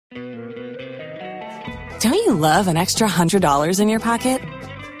Don't you love an extra $100 in your pocket?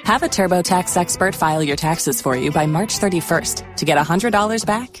 Have a TurboTax expert file your taxes for you by March 31st to get $100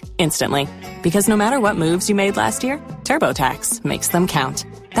 back instantly. Because no matter what moves you made last year, TurboTax makes them count.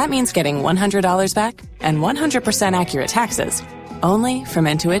 That means getting $100 back and 100% accurate taxes only from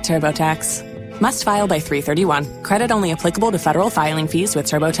Intuit TurboTax. Must file by 3/31. Credit only applicable to federal filing fees with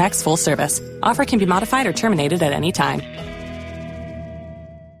TurboTax full service. Offer can be modified or terminated at any time.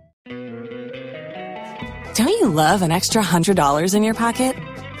 Don't you love an extra $100 in your pocket?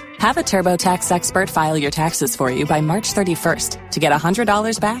 Have a TurboTax expert file your taxes for you by March 31st to get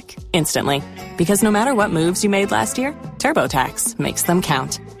 $100 back instantly. Because no matter what moves you made last year, TurboTax makes them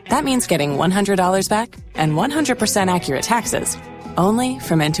count. That means getting $100 back and 100% accurate taxes only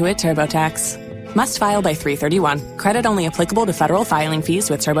from Intuit TurboTax. Must file by 3/31. Credit only applicable to federal filing fees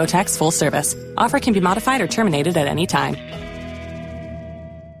with TurboTax full service. Offer can be modified or terminated at any time.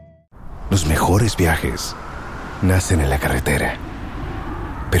 Los mejores viajes nacen en la carretera,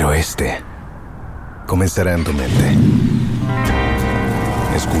 pero comenzará en tu mente.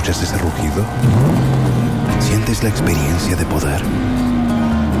 ¿Escuchas ese rugido? ¿Sientes la experiencia de poder?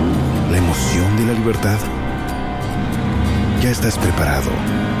 ¿La emoción de la libertad? Ya estás preparado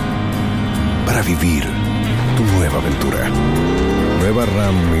para vivir tu nueva aventura. Nueva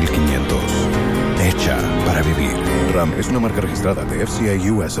Ram 1500. Hecha para vivir. Ram es una marca registrada de FCA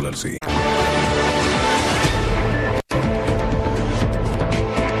US LLC.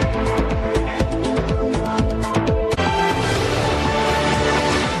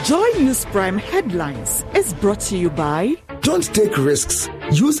 JoyNews Prime Headlines is brought to you by... Don't take risks.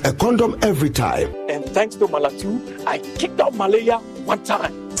 Use a condom every time. And thanks to Malatu, I kicked out malaria one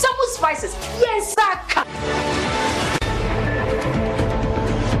time. Some spices. Yes, sir.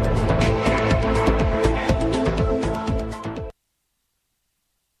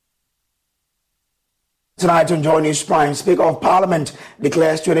 Tonight on JoyNews Prime, Speaker of Parliament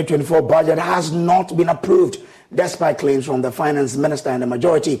declares 2024 budget has not been approved, despite claims from the Finance Minister and the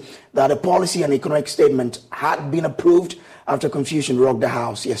majority that the policy and economic statement had been approved after confusion rocked the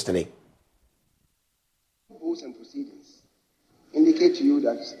House yesterday. Rules and proceedings indicate to you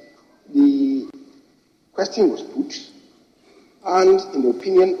that the question was put, and in the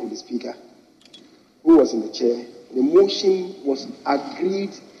opinion of the Speaker, who was in the chair, the motion was agreed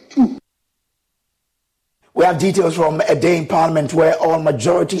to. We have details from a day in Parliament where all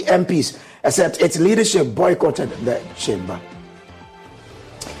majority MPs, except its leadership, boycotted the chamber.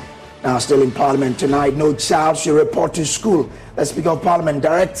 Now, still in Parliament tonight, no child should report to school. The Speaker of Parliament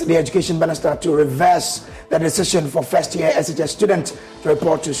directs the Education Minister to reverse the decision for first-year SHS students to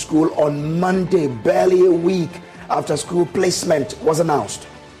report to school on Monday, barely a week after school placement was announced.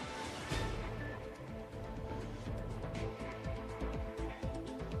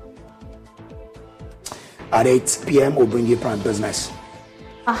 At 8 p.m., we'll bring you Prime Business.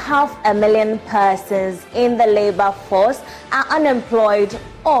 500,000 persons in the labor force are unemployed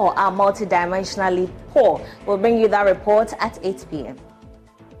or are multidimensionally poor. We'll bring you that report at 8 p.m.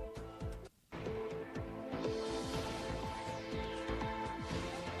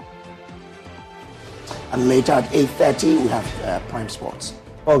 And later at 8:30, we have Prime Sports.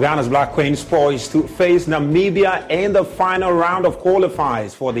 Well, Ghana's Black Queens poised to face Namibia in the final round of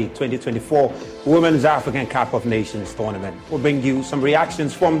qualifiers for the 2024 Women's African Cup of Nations tournament. We'll bring you some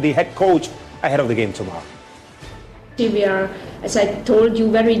reactions from the head coach ahead of the game tomorrow. We are, as I told you,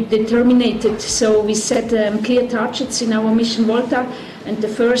 very determined. So we set clear targets in our mission Volta, and the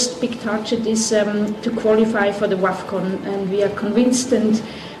first big target is to qualify for the WAFCON, and we are convinced and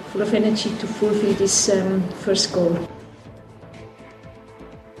full of energy to fulfill this first goal.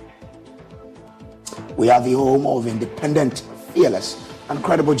 We are the home of independent, fearless, and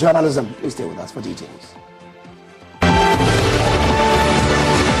credible journalism. Please stay with us for details.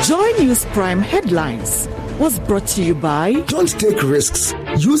 JoyNews Prime Headlines was brought to you by... Don't take risks.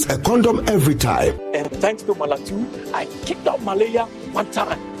 Use a condom every time. And thanks to Malatu, I kicked out malaria one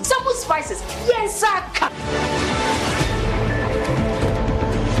time. Some spices. Yes, sir.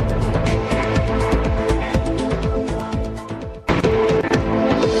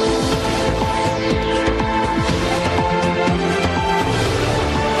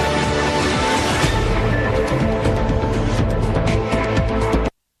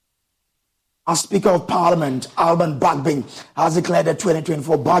 As Speaker of Parliament, Alban Bagbin has declared the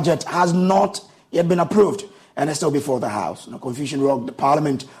 2024 budget has not yet been approved and is still before the House. Now, confusion rocked the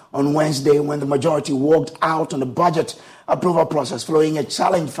Parliament on Wednesday when the majority walked out on the budget approval process following a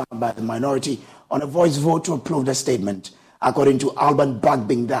challenge filed by the minority on a voice vote to approve the statement. According to Alban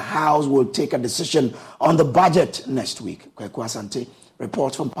Bagbin, the House will take a decision on the budget next week. Kweku Asante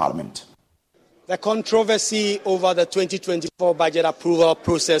reports from Parliament. The controversy over the 2024 budget approval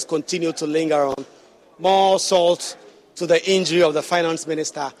process continued to linger on. More salt to the injury of the finance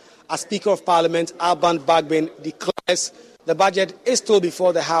minister as Speaker of Parliament Alban Bagbin declares the budget is still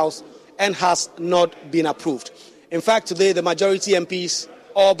before the House and has not been approved. In fact, today the majority MPs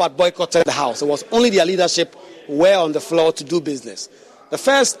all but boycotted the House. It was only their leadership who were on the floor to do business. The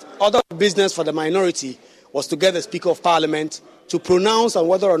first order of business for the minority was to get the Speaker of Parliament to pronounce on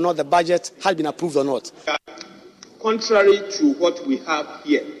whether or not the budget had been approved or not. Contrary to what we have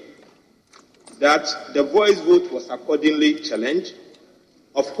here, that the voice vote was accordingly challenged,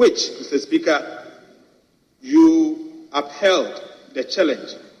 of which, Mr. Speaker, you upheld the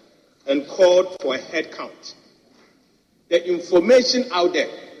challenge and called for a head count. The information out there,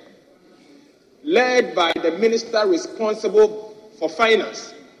 led by the minister responsible for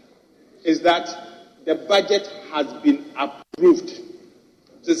finance, is that the budget has been approved.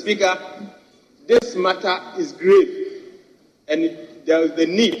 Mr. Speaker, this matter is grave, and there is the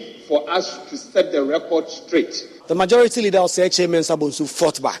need for us to set the record straight. The majority leader, Oseche Mensah Bonsu,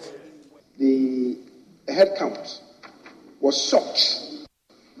 fought back. The head count was sought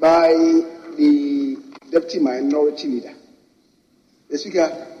by the deputy minority leader. The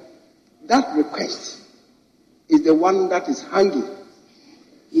Speaker, that request is the one that is hanging,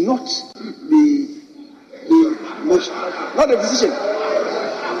 not the motion, not the decision.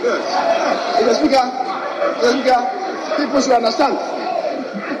 Mr. Speaker, people should understand.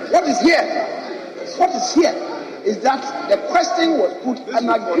 What is here is that the question was put and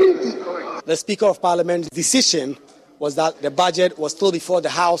agreed to. The Speaker of Parliament's decision was that the budget was still before the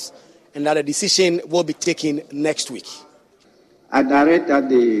House and that a decision will be taken next week. I direct that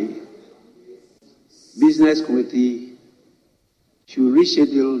the Business Committee should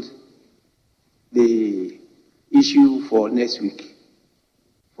reschedule the issue for next week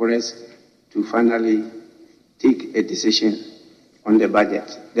for us to finally take a decision on the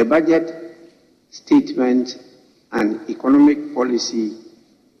budget. The budget statement and economic policy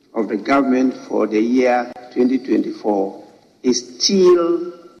of the government for the year 2024 is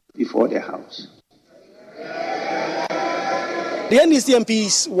still before the House. The NDC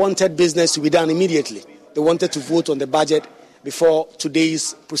MPs wanted business to be done immediately. They wanted to vote on the budget before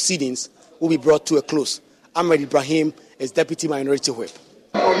today's proceedings will be brought to a close. Ahmed Ibrahim is Deputy Minority Whip.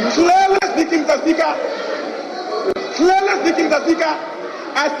 Clearly speaking, Mr. Speaker,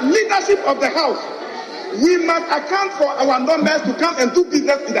 as leadership of the House, we must account for our numbers to come and do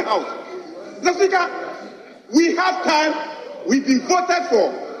business in the House. Mr. Speaker, we have time, we've been voted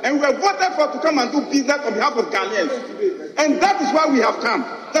for, and we are voted for to come and do business on behalf of Ghanaians. And that is why we have come.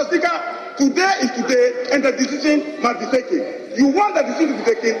 Mr. Speaker, today is today, and the decision must be taken. You want the decision to be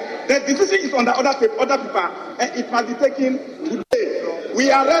taken, the decision is on the other paper, and it must be taken today.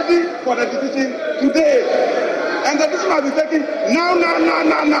 We are ready for the decision today. And the decision must be taken now.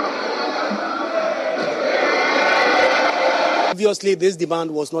 Obviously, this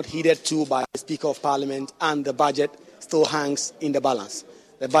demand was not heeded to by the Speaker of Parliament, and the budget still hangs in the balance.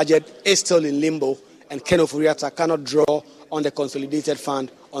 The budget is still in limbo, and Ken Ofori-Atta cannot draw on the consolidated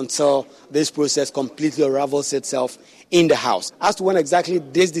fund until this process completely unravels itself in the House. As to when exactly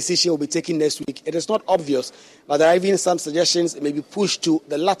this decision will be taken next week, it is not obvious, but there are even some suggestions it may be pushed to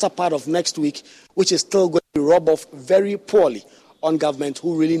the latter part of next week, which is still going to rub off very poorly on government,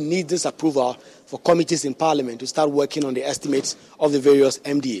 who really need this approval for committees in Parliament to start working on the estimates of the various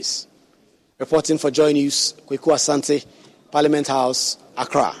MDAs. Reporting for Joy News, Kweku Asante, Parliament House,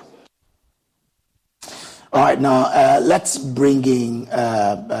 Accra. All right, now let's bring in,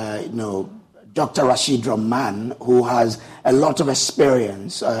 Dr. Rashid Rahman, who has a lot of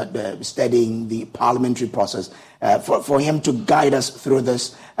experience studying the parliamentary process, for him to guide us through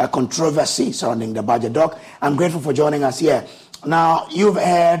this controversy surrounding the budget. Doc, I'm grateful for joining us here. Now, you've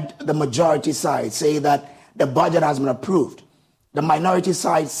heard the majority side say that the budget has been approved. The minority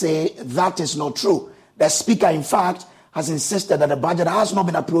side say that is not true. The Speaker, in fact, has insisted that the budget has not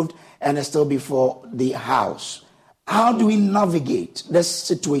been approved and is still before the House. How do we navigate this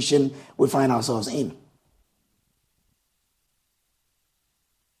situation we find ourselves in?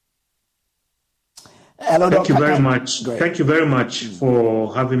 Hello, Thank Dr. you very much. Great. Thank you very much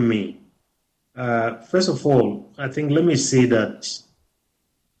for having me. First of all, I think let me say that,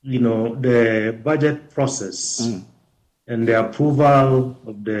 the budget process and the approval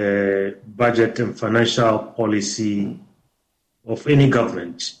of the budget and financial policy of any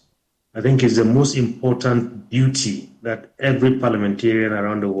government, I think, is the most important duty that every parliamentarian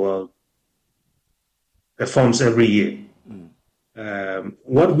around the world performs every year.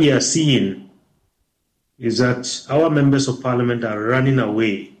 What we are seeing is that our members of parliament are running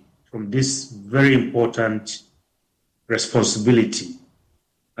away from this very important responsibility,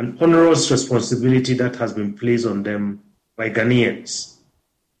 an onerous responsibility that has been placed on them by Ghanaians.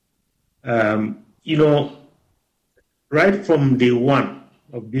 Right from day one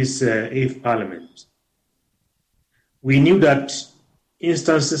of this 8th Parliament, we knew that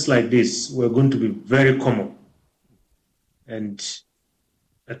instances like this were going to be very common. And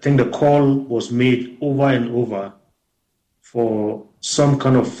I think the call was made over and over for some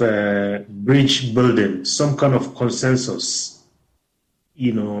kind of bridge building, some kind of consensus.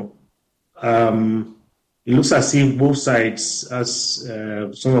 It looks as if both sides, as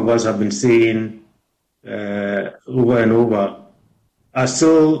some of us have been saying over and over, are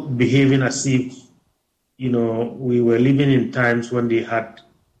still behaving as if, we were living in times when they had,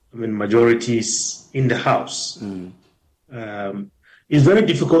 majorities in the House. It's very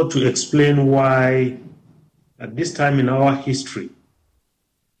difficult to explain why at this time in our history,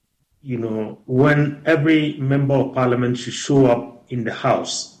 when every member of parliament should show up in the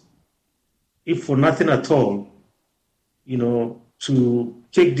House, if for nothing at all, to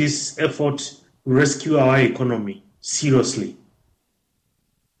take this effort to rescue our economy seriously.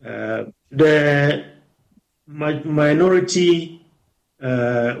 The minority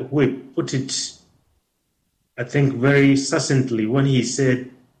whip put it, I think, very succinctly when he said,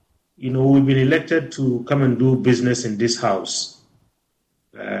 we've been elected to come and do business in this House.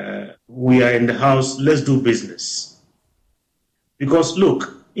 We are in the House, let's do business. Because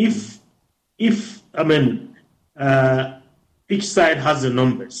look, if each side has the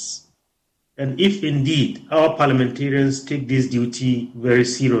numbers, and if indeed our parliamentarians take this duty very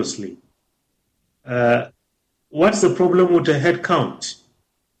seriously, what's the problem with the head count?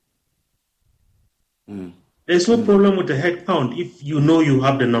 There's no problem with the head count if you know you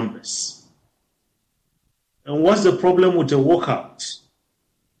have the numbers. And what's the problem with the walkout?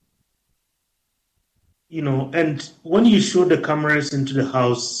 And when you show the cameras into the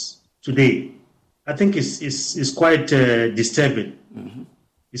House today, I think it's quite disturbing.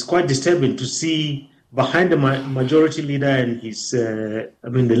 It's quite disturbing to see behind the majority leader and his, the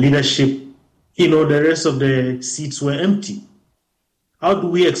leadership, the rest of the seats were empty. How do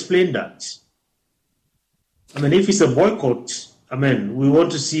we explain that? If it's a boycott, we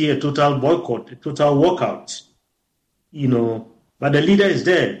want to see a total boycott, a total walkout, but the leader is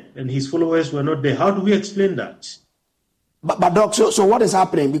there and his followers were not there. How do we explain that? But Doc, so what is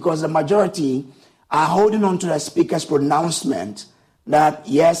happening? Because the majority are holding on to the Speaker's pronouncement that,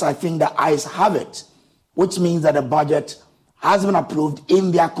 yes, I think the ayes have it, which means that the budget has been approved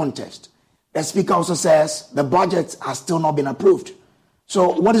in their context. The Speaker also says the budget has still not been approved.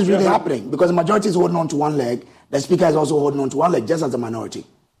 So what is really happening? Because the majority is holding on to one leg, the Speaker is also holding on to one leg, just as the minority.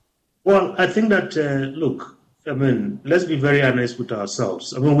 Well, I think that, look, let's be very honest with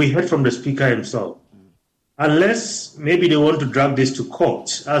ourselves. We heard from the Speaker himself. Unless maybe they want to drag this to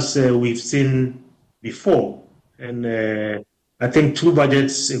court, as we've seen before. And I think 2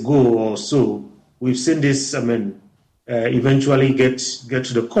 budgets ago or so, we've seen this, eventually get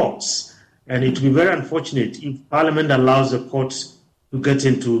to the courts. And it will be very unfortunate if Parliament allows the courts to get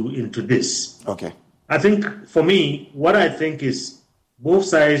into this. Okay. I think, for me, what I think is both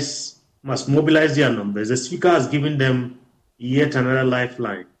sides must mobilize their numbers. The Speaker has given them yet another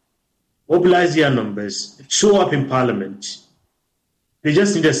lifeline. Mobilize their numbers, show up in Parliament. They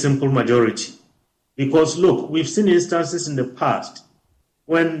just need a simple majority. Because, look, we've seen instances in the past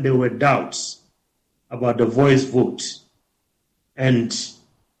when there were doubts about the voice vote and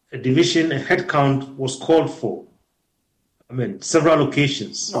a division, a head count was called for. Several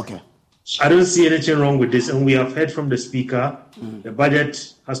occasions. Okay. I don't see anything wrong with this. And we have heard from the Speaker, the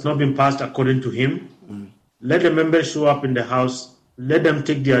budget has not been passed according to him. Let the members show up in the House. Let them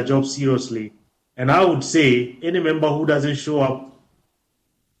take their job seriously. And I would say any member who doesn't show up,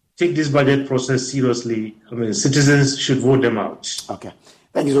 take this budget process seriously. Citizens should vote them out. Okay.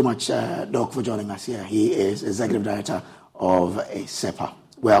 Thank you so much, Doc, for joining us here. He is Executive Director of SEPA.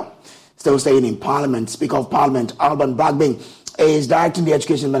 Well, still staying in Parliament, Speaker of Parliament, Alban Bagbin, is directing the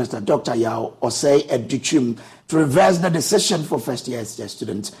Education Minister, Dr. Yao Osei Educhum, to reverse the decision for first-year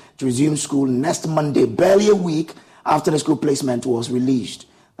students to resume school next Monday, barely a week after the school placement was released.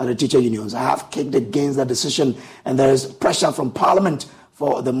 Now, the teacher unions have kicked against the decision, and there is pressure from Parliament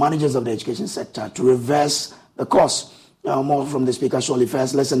for the managers of the education sector to reverse the course. More from the Speaker shortly.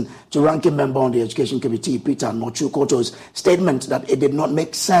 First, listen to Ranking Member on the Education Committee, Peter Nochu-Koto's statement that it did not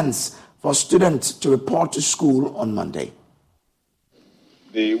make sense for students to report to school on Monday.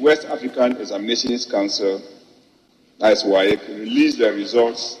 The West African Examinations Council, WAEC, released the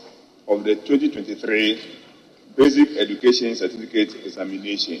results of the 2023 Basic Education Certificate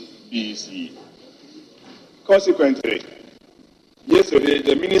Examination, BECE. Consequently, yesterday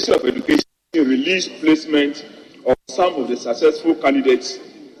the Ministry of Education released placement of some of the successful candidates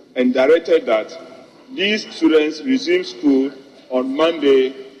and directed that these students resume school on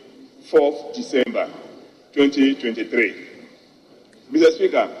Monday, 4th December 2023. Mr.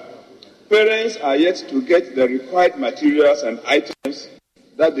 Speaker, parents are yet to get the required materials and items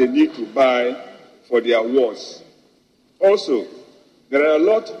that they need to buy for their wards. Also, there are a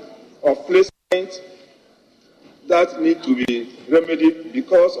lot of placements that need to be remedied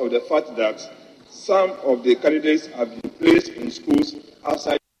because of the fact that some of the candidates have been placed in schools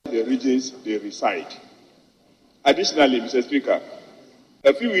outside the regions they reside. Additionally, Mr. Speaker,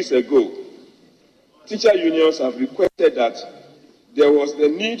 a few weeks ago, teacher unions have requested that there was the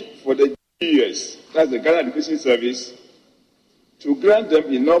need for the GES, that's the Ghana Education Service, to grant them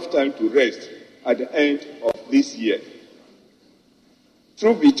enough time to rest at the end of this year.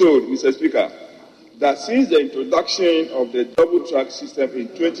 Truth be told, Mr. Speaker, that since the introduction of the double-track system in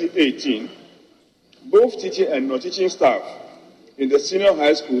 2018, both teaching and non-teaching staff in the senior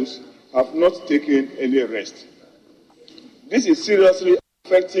high schools have not taken any rest. This is seriously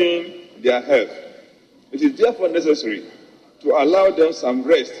affecting their health. It is therefore necessary to allow them some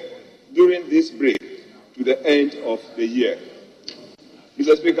rest during this break to the end of the year.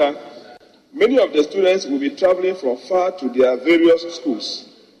 Mr. Speaker, many of the students will be traveling from far to their various schools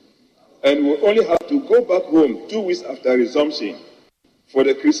and will only have to go back home 2 weeks after resumption for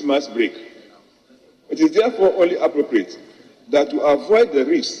the Christmas break. It is therefore only appropriate that to avoid the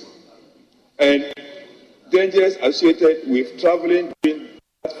risks and dangers associated with traveling during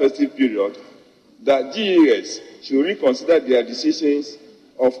that festive period, that GES should reconsider their decisions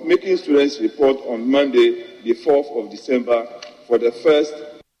of making students report on Monday, the 4th of December, for the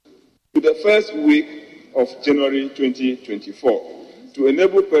first week of January 2024, to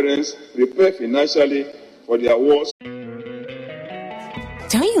enable parents prepare financially for their wars.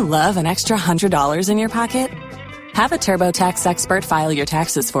 Don't you love an extra $100 in your pocket? Have a TurboTax expert file your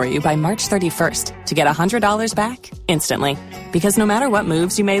taxes for you by March 31st to get $100 back instantly. Because no matter what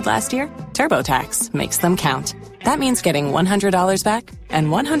moves you made last year, TurboTax makes them count. That means getting $100 back and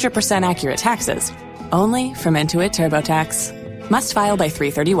 100% accurate taxes only from Intuit TurboTax. Must file by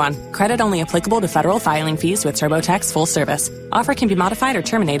 3/31. Credit only applicable to federal filing fees with TurboTax full service. Offer can be modified or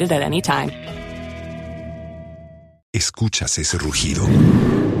terminated at any time. ¿Escuchas ese rugido?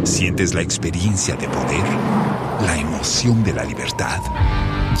 ¿Sientes la experiencia de poder? ¿La emoción de la libertad?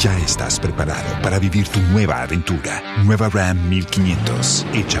 Ya estás preparado para vivir tu nueva aventura. Nueva Ram 1500,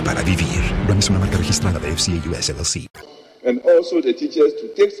 hecha para vivir. Ram es una marca registrada de FCA US LLC. And also the teachers to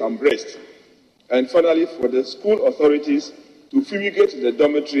take some rest. And finally, for the school authorities to fumigate the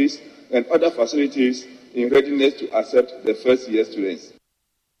dormitories and other facilities in readiness to accept the first-year students.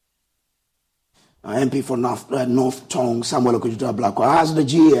 MP for North Tongue, Samuel Okudzuto-Ablakwa, asked the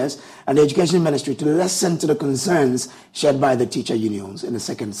GES and the Education Ministry to listen to the concerns shared by the teacher unions in the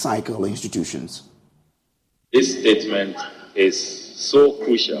second cycle institutions. This statement is so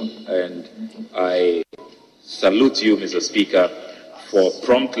crucial, and I salute you, Mr. Speaker, for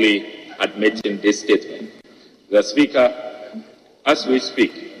promptly admitting this statement. The Speaker, as we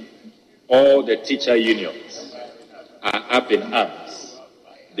speak, all the teacher unions are up in arms.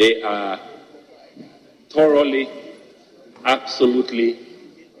 They are thoroughly, absolutely,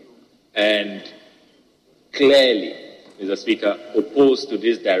 and clearly, Mr. Speaker, opposed to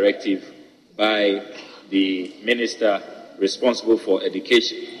this directive by the minister responsible for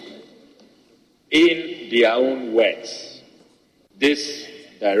education. In their own words, this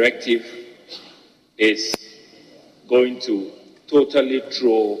directive is going to totally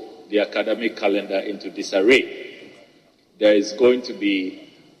throw the academic calendar into disarray. There is going to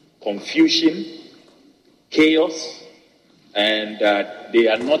be confusion, chaos, and they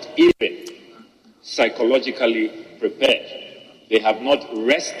are not even psychologically prepared. They have not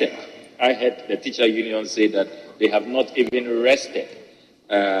rested. I heard the teacher union say that they have not even rested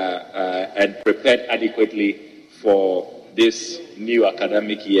and prepared adequately for this new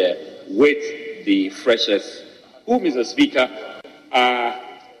academic year with the freshers who, Mr. Speaker, are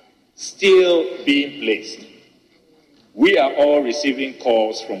still being placed. We are all receiving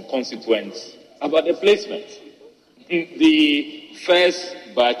calls from constituents about the placement. The first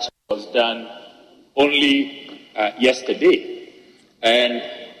batch was done only yesterday, and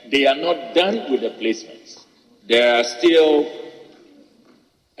they are not done with the placements. There are still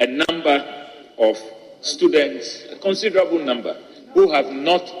a number of students, a considerable number, who have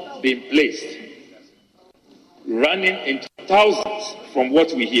not been placed, running into thousands from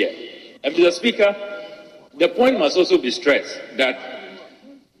what we hear. And Mr. Speaker, The point must also be stressed that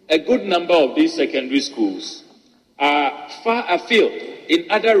a good number of these secondary schools are far afield in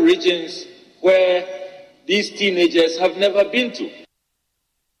other regions where these teenagers have never been to.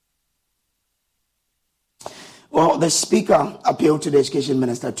 Well, the Speaker appealed to the Education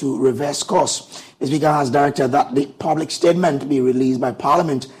Minister to reverse course. The Speaker has directed that the public statement be released by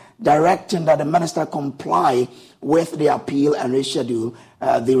Parliament, directing that the Minister comply with the appeal and reschedule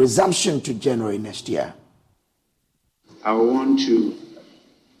the resumption to January next year. I want to,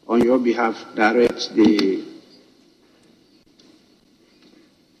 on your behalf, direct the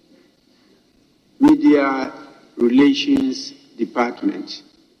Media Relations Department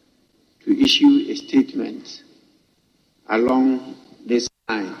to issue a statement along this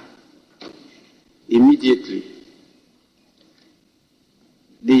line immediately.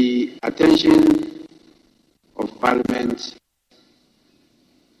 The attention of Parliament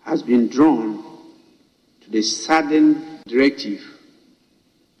has been drawn to the sudden directive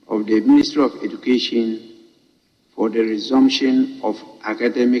of the Ministry of Education for the resumption of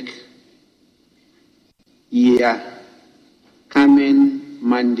academic year coming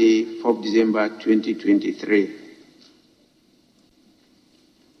Monday, 4th December 2023.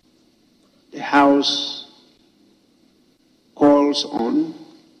 The House calls on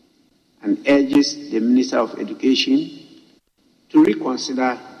and urges the Minister of Education to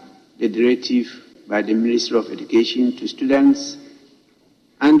reconsider the directive by the Ministry of Education to students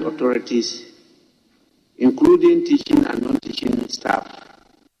and authorities, including teaching and non-teaching staff,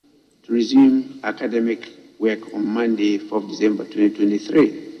 to resume academic work on Monday, 4th December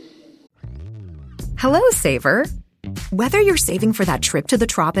 2023. Hello, Saver. Whether you're saving for that trip to the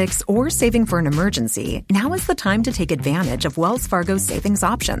tropics or saving for an emergency, now is the time to take advantage of Wells Fargo's savings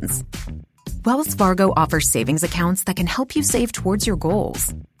options. Wells Fargo offers savings accounts that can help you save towards your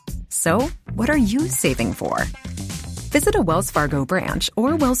goals. So, what are you saving for? Visit a Wells Fargo branch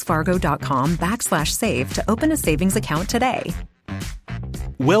or wellsfargo.com/save to open a savings account today.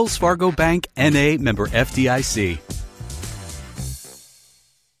 Wells Fargo Bank, N.A., member FDIC.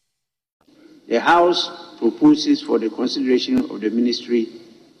 The House proposes for the consideration of the Ministry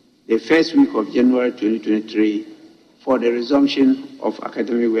the first week of January 2023 for the resumption of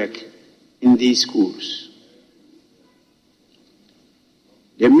academic work in these schools.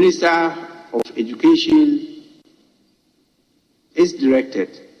 The Minister of Education is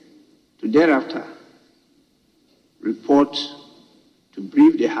directed to thereafter report to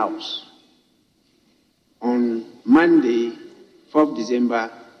brief the House on Monday, 4th December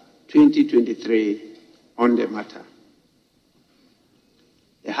 2023 on the matter.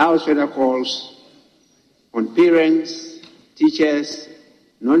 The House further calls on parents, teachers,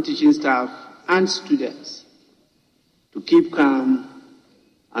 non-teaching staff, and students to keep calm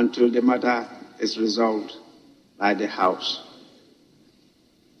until the matter is resolved by the House.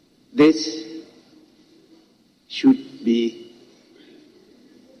 This should be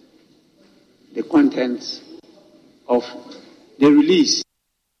the contents of the release.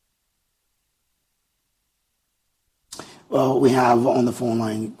 Well, we have on the phone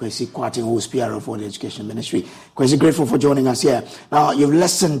line Kwesi Kwarteng, who is PRO for the Education Ministry. Kwesi, grateful for joining us here. Now, you've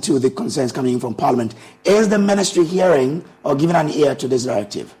listened to the concerns coming in from Parliament. Is the Ministry hearing or giving an ear to this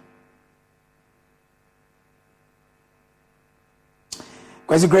directive?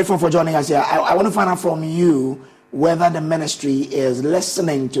 Kwesi, grateful for joining us here. I want to find out from you whether the Ministry is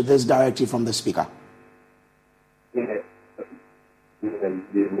listening to this directive from the Speaker. Yes,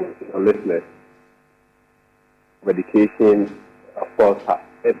 listeners. Education, of course, has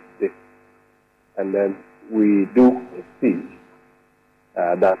ethics, and then we do see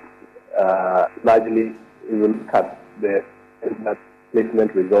that largely we will look at the that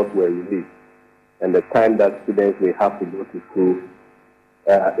placement results were released and the time that students may have to go to school.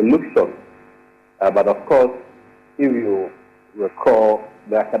 It looks short, but of course, if you recall,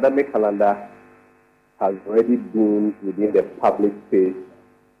 the academic calendar has already been within the public space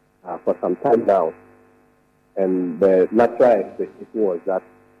for some time now. And the natural expectation was that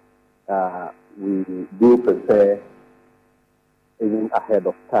we do prepare even ahead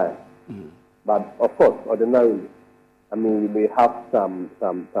of time. Mm-hmm. But of course, ordinarily, I mean, we may have some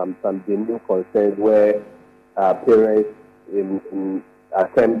genuine concerns where parents, in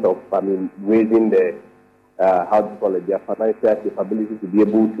attempt of, raising the their financial capability to be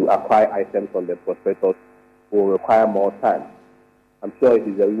able to acquire items on the prospectus will require more time. I'm sure it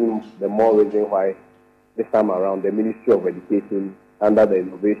is the more reason why this time around, the Ministry of Education, under the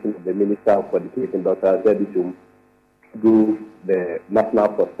innovation of the Minister of Education, Dr. Zeditum, do the national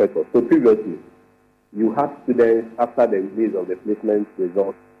prospectus. So previously, you had students, after the release of the placement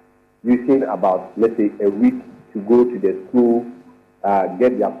results, using about, let's say, a week to go to the school,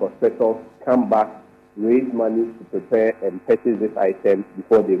 get their prospectus, come back, raise money to prepare and purchase these items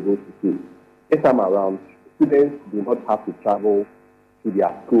before they go to school. This time around, students do not have to travel to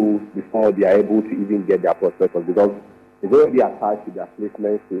their schools before they are able to even get their prospectus because it's already attached to their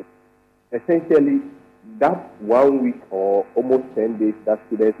placement. So essentially, that 1 week or almost 10 days that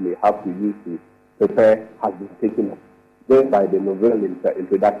students may have to use to prepare has been taken up then by the novel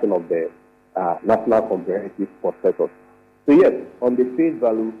introduction of the National Comprehensive Prospectus. So yes, on the face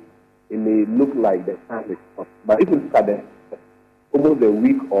value, it may look like the time is short, but if you look at the almost a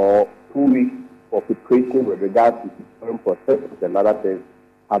week or 2 weeks of preparation with regards to foreign prospectus and other things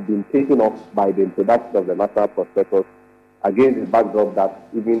have been taken off by the introduction of the National Prospectus against the backdrop that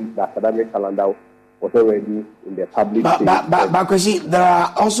even the academic calendar was already in the public. But Kwesi, there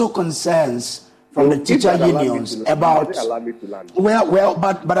are also concerns from the teacher unions about.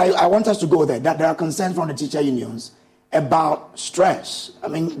 But I want us to go there. That there are concerns from the teacher unions about stress. I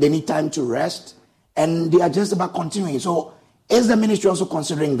mean, they need time to rest, and they are just about continuing. So, is the ministry also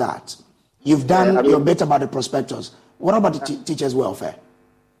considering that? You've done your bit about the prospectus. What about the teachers' welfare?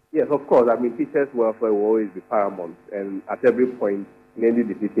 Yes, of course. I mean, teachers' welfare will always be paramount, and at every point in any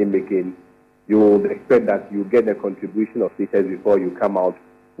decision making, you will expect that you get the contribution of teachers before you come out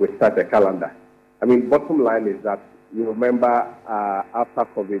with such a calendar. I mean, bottom line is that, you remember, after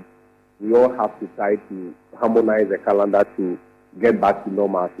COVID, we all have to try to harmonize the calendar to get back to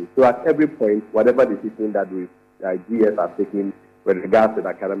normalcy. So at every point, whatever decision that we GS are taking with regards to the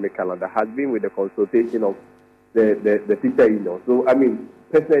academic calendar has been with the consultation of the teacher union. So, I mean,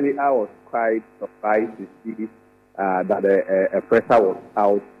 personally, I was quite surprised to see that a pressure was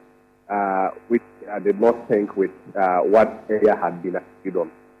out, which I did not think with what area had been agreed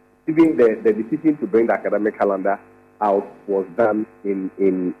on. Even the decision to bring the academic calendar out was done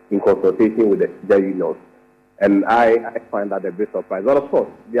in consultation with the teacher unions. And I find that a bit surprising. But of course,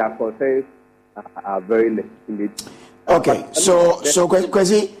 their concerns are very legitimate. Okay, so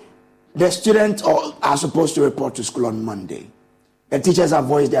Kwesi, the students are supposed to report to school on Monday. The teachers have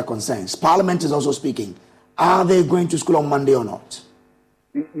voiced their concerns. Parliament is also speaking. Are they going to school on Monday or not?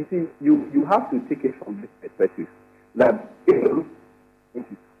 You see, you have to take it from this perspective. That if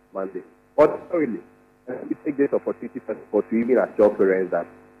Monday, ordinarily, we take this opportunity to even assure parents that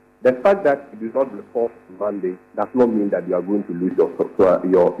the fact that you do not report Monday does not mean that you are going to lose your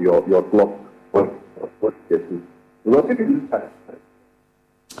slot.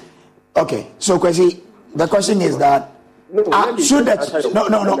 Okay, so Kwesi, the question is that are the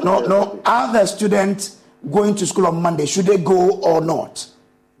students going to school on Monday? Should they go or not?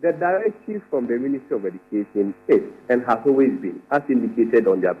 The directive from the Ministry of Education is and has always been, as indicated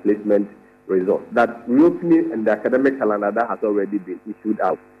on their placement results, that reopening and the academic calendar that has already been issued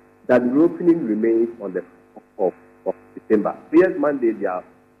out, that reopening remains on the 4th of December. Yes, Monday they are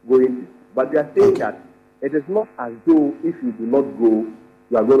going to, but they are saying that it is not as though if you do not go,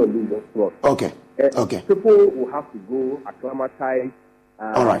 you are going to lose your slot. Okay. People will have to go acclimatize.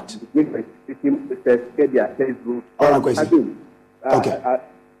 All right. Get their test group. All right, Kwesi.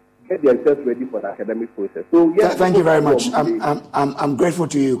 Get themselves ready for the academic process. So yes, thank you very much. I'm grateful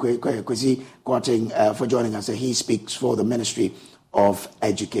to you, Kwesi Kwarteng, for joining us. He speaks for the Ministry of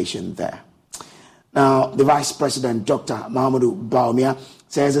Education there. Now, the Vice President, Dr. Mahamudu Bawumia,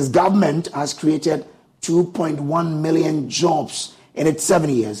 says his government has created 2.1 million jobs in its 7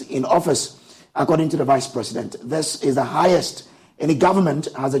 years in office. According to the Vice President, this is the highest any government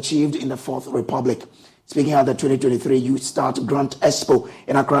has achieved in the Fourth Republic. Speaking at the 2023 Youth Start Grant Expo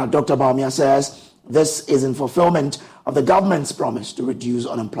in Accra, Dr. Bawumia says this is in fulfillment of the government's promise to reduce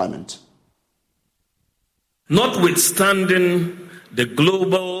unemployment. Notwithstanding the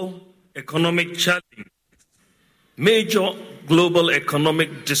global economic challenges, major global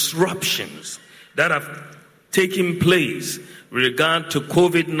economic disruptions that have taken place with regard to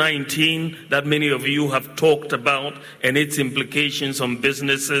COVID-19 that many of you have talked about and its implications on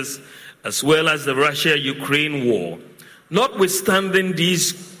businesses, as well as the Russia-Ukraine war. Notwithstanding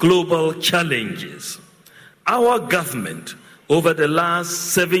these global challenges, our government over the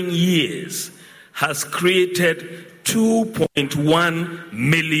last 7 years has created 2.1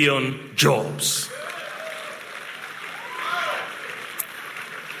 million jobs.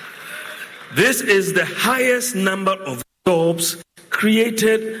 This is the highest number of jobs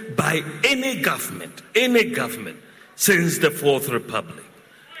created by any government since the Fourth Republic,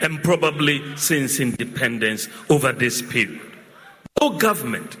 and probably since independence over this period. No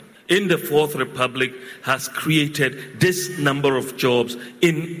government in the Fourth Republic has created this number of jobs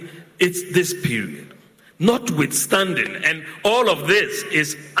in this period. notwithstanding. And all of this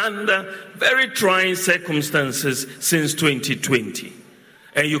is under very trying circumstances since 2020.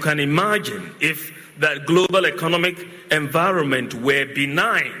 And you can imagine if that global economic environment were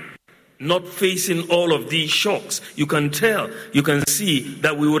benign, not facing all of these shocks, you can see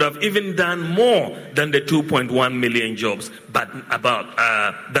that we would have even done more than the 2.1 million jobs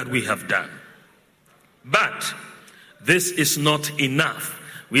that we have done. But this is not enough.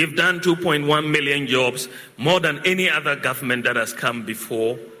 We have done 2.1 million jobs, more than any other government that has come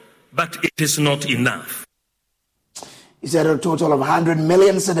before, but it is not enough. He said a total of 100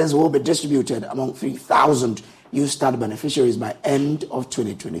 million cedis will be distributed among 3,000 Youth Start beneficiaries by end of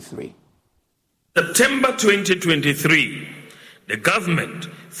 2023. September 2023, the government,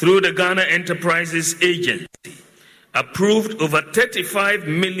 through the Ghana Enterprises Agency, approved over 35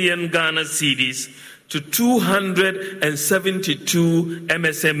 million Ghana cedis to 272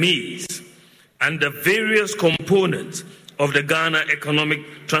 MSMEs and the various components of the Ghana Economic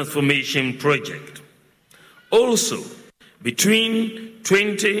Transformation Project. Also, between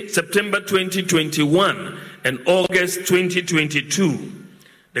September 2021 and August 2022,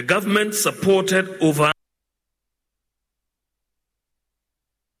 the government supported over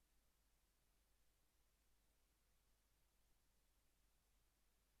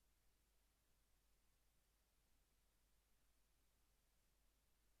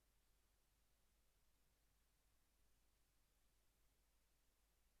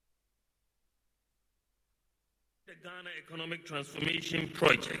the Ghana Economic Transformation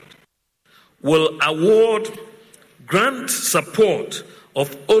Project will award grant support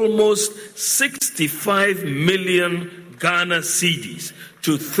of almost 65 million Ghana cedis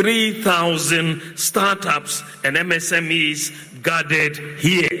to 3,000 startups and MSMEs gathered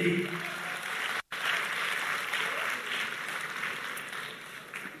here.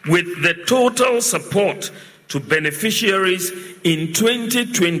 With the total support to beneficiaries in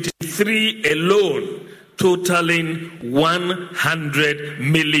 2023 alone totaling 100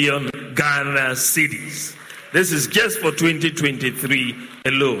 million Ghana cedis. This is just for 2023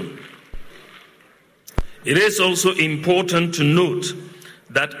 alone. It is also important to note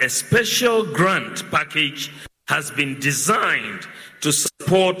that a special grant package has been designed to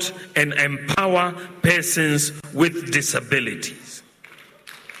support and empower persons with disabilities.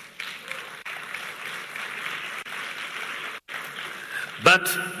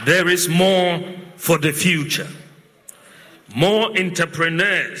 But there is more for the future. More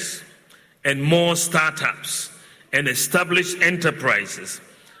entrepreneurs and more startups and established enterprises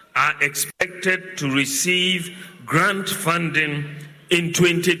are expected to receive grant funding in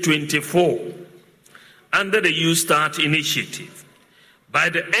 2024 under the You Start initiative. By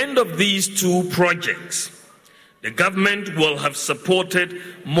the end of these two projects, the government will have supported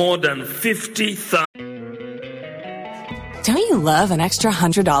more than 50,000. Don't you love an extra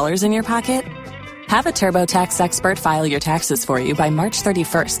 $100 in your pocket? Have a TurboTax expert file your taxes for you by March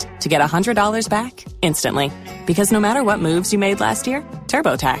 31st to get $100 back instantly. Because no matter what moves you made last year,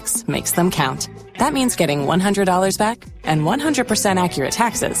 TurboTax makes them count. That means getting $100 back and 100% accurate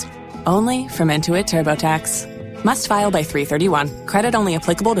taxes only from Intuit TurboTax. Must file by 3/31. Credit only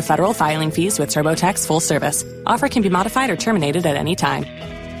applicable to federal filing fees with TurboTax full service. Offer can be modified or terminated at any time.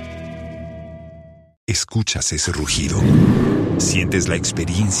 ¿Escuchas ese rugido? ¿Sientes la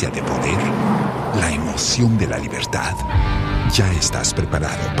experiencia de poder? ¿La emoción de la libertad? Ya estás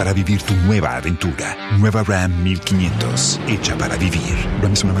preparado para vivir tu nueva aventura. Nueva Ram 1500, hecha para vivir.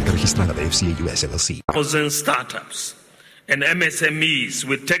 Ram es una marca registrada de FCA US LLC. 1,000 startups and MSMEs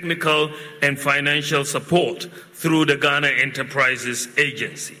with technical and financial support through the Ghana Enterprises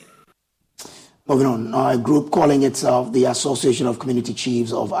Agency. Moving on, a group calling itself the Association of Community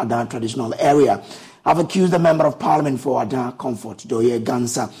Chiefs of Adan Traditional Area have accused the Member of Parliament for Adan Comfort, Doye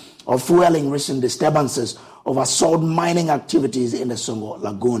Gansa, of fueling recent disturbances over salt mining activities in the Songo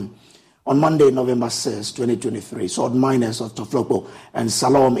Lagoon. On Monday, November 6, 2023, salt miners of Toflopo and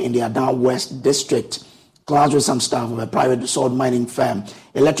Salom in the Adan West District clashed with some staff of a private salt mining firm,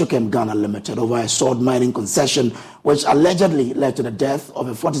 Electrochem Ghana Limited, over a salt mining concession which allegedly led to the death of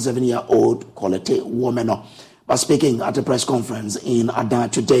a 47-year-old Kolete Womeno. But speaking at a press conference in Adan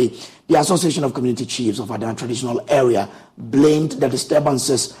today, the Association of Community Chiefs of Adan Traditional Area blamed the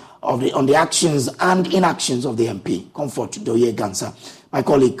disturbances on the actions and inactions of the MP, Comfort Doye Gansa. My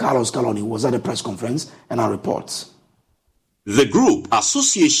colleague Carlos Caloni was at a press conference and our reports. The group,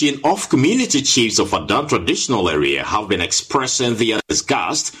 Association of Community Chiefs of Adan Traditional Area, have been expressing their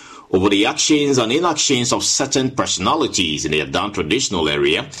disgust over the actions and inactions of certain personalities in the Adan traditional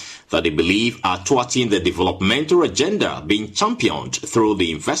area that they believe are thwarting the developmental agenda being championed through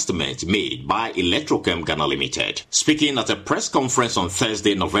the investment made by Electrochem Ghana Limited. Speaking at a press conference on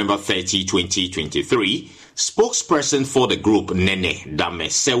Thursday, November 30, 2023, spokesperson for the group, Nene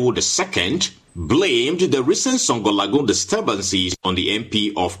Damesewu II, blamed the recent Songo Lagoon disturbances on the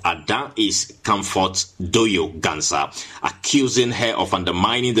MP of Adan East Comfort Doyo Gansa, accusing her of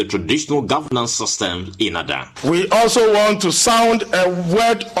undermining the traditional governance system in Adan. We also want to sound a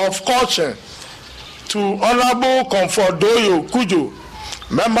word of caution to Honorable Comfort Doyo Kujo,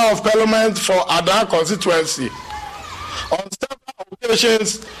 Member of Parliament for Adan constituency. On several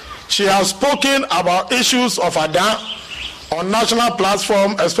occasions, she has spoken about issues of Adan on national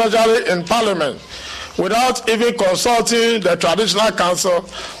platform, especially in Parliament, without even consulting the Traditional Council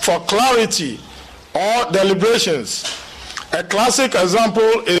for clarity or deliberations. A classic example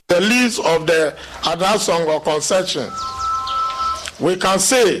is the lease of the Adan Songo concession. We can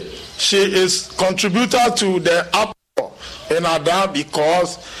say she is contributor to the uproar in Adan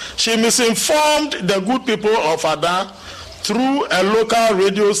because she misinformed the good people of Adan through a local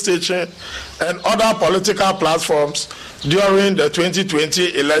radio station and other political platforms during the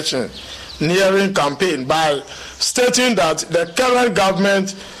 2020 election nearing campaign by stating that the current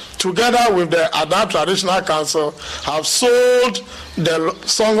government, together with the Adan Traditional Council, have sold the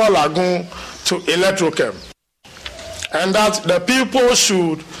Songo Lagoon to Electrochem, and that the people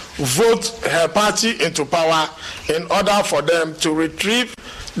should vote her party into power in order for them to retrieve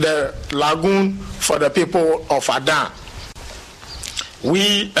the lagoon for the people of Adan.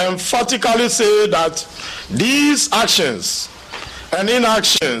 We emphatically say that these actions and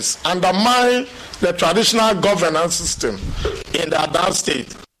inactions undermine the traditional governance system in the Adan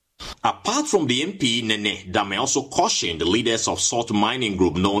state. Apart from the MP, Nene Dame also cautioned the leaders of salt mining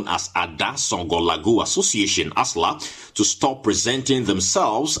group known as Adan Songo Lagu Association, ASLA, to stop presenting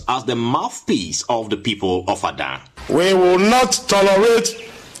themselves as the mouthpiece of the people of Adan. We will not tolerate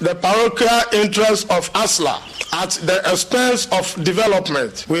the parochial interests of ASLA at the expense of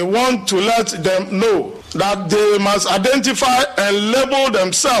development. We want to let them know that they must identify and label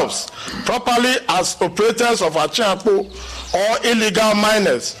themselves properly as operators of Achiapo or illegal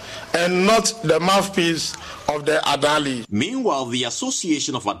miners and not the mouthpiece of the Adali. Meanwhile, the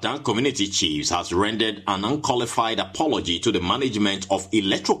Association of Adan Community Chiefs has rendered an unqualified apology to the management of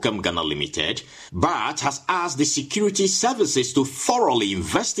Electrochem Ghana Limited, but has asked the security services to thoroughly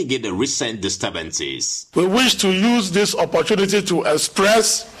investigate the recent disturbances. We wish to use this opportunity to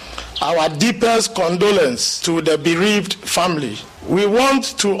express our deepest condolence to the bereaved family. We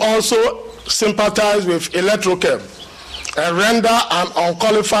want to also sympathize with Electrochem and render an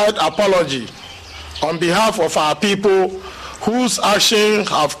unqualified apology on behalf of our people whose actions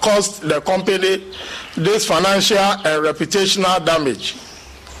have caused the company this financial and reputational damage.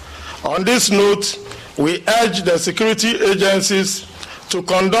 On this note, we urge the security agencies to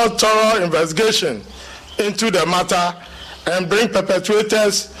conduct thorough investigation into the matter and bring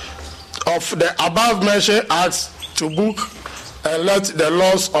perpetrators of the above-mentioned acts to book and let the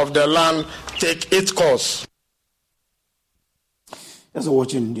laws of the land take its course. As you're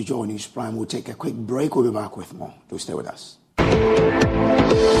watching the JoyNews Prime, we'll take a quick break. We'll be back with more. Do stay with us.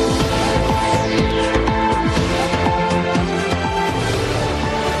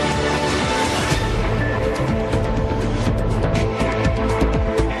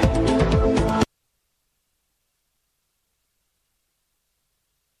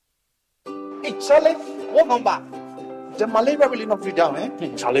 Hey, Charlie, what number? The malaria really not free down,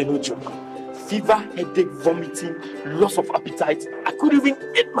 eh? Charlie, no joke. Fever, headache, vomiting, loss of appetite. I couldn't even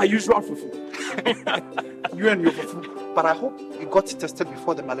eat my usual fufu. You and your fufu. But I hope you got tested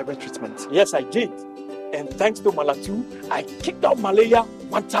before the malaria treatment. Yes, I did. And thanks to Malatu, I kicked out malaria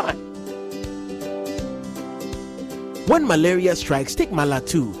one time. When malaria strikes, take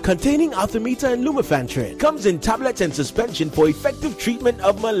Malatu, containing artemether and lumefantrine. Comes in tablets and suspension for effective treatment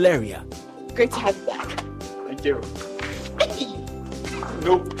of malaria. Great to have you back. Thank you.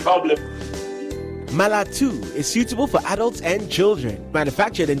 No problem. Malatu is suitable for adults and children.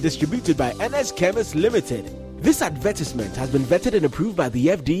 Manufactured and distributed by NS Chemist Limited. This advertisement has been vetted and approved by the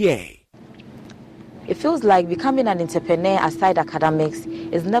FDA. It feels like becoming an entrepreneur aside academics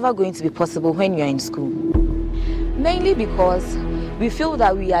is never going to be possible when you're in school. Mainly because we feel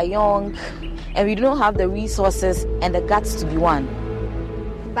that we are young and we don't have the resources and the guts to be one.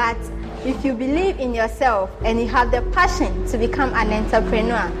 But if you believe in yourself and you have the passion to become an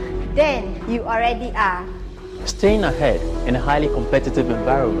entrepreneur, then you already are. Staying ahead in a highly competitive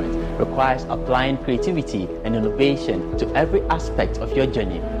environment requires applying creativity and innovation to every aspect of your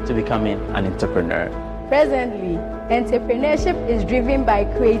journey to becoming an entrepreneur. Presently, entrepreneurship is driven by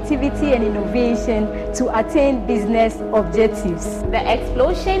creativity and innovation to attain business objectives. The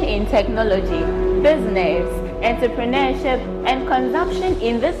explosion in technology, business, entrepreneurship, and consumption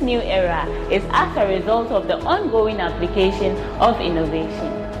in this new era is as a result of the ongoing application of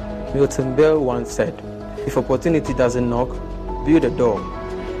innovation. Milton Berle once said, "If opportunity doesn't knock, build a door."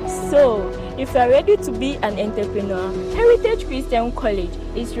 So, if you are ready to be an entrepreneur, Heritage Christian College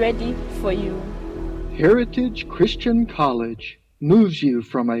is ready for you. Heritage Christian College moves you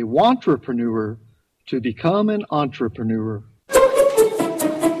from a wantrepreneur to become an entrepreneur.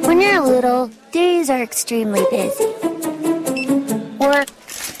 When you're little, days are extremely busy. Work,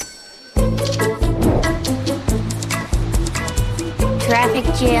 traffic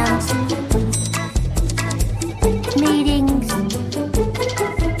jams, meetings,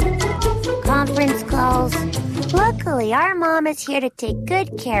 conference calls. Luckily, our mom is here to take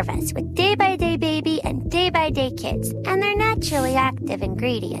good care of us with day-by-day baby and day-by-day kids and their naturally active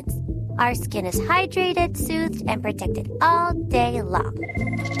ingredients. Our skin is hydrated, soothed, and protected all day long.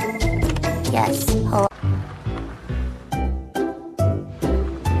 Yes, hello.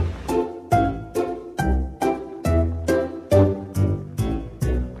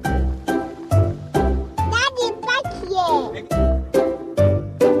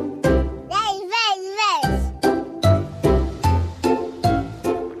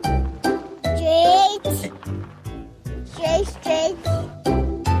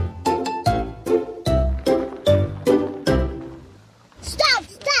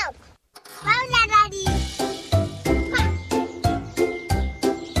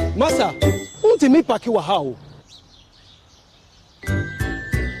 Masa, untimi paki wa hao.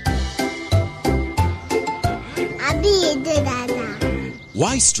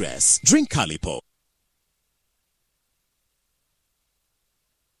 Why stress? Drink Calipo.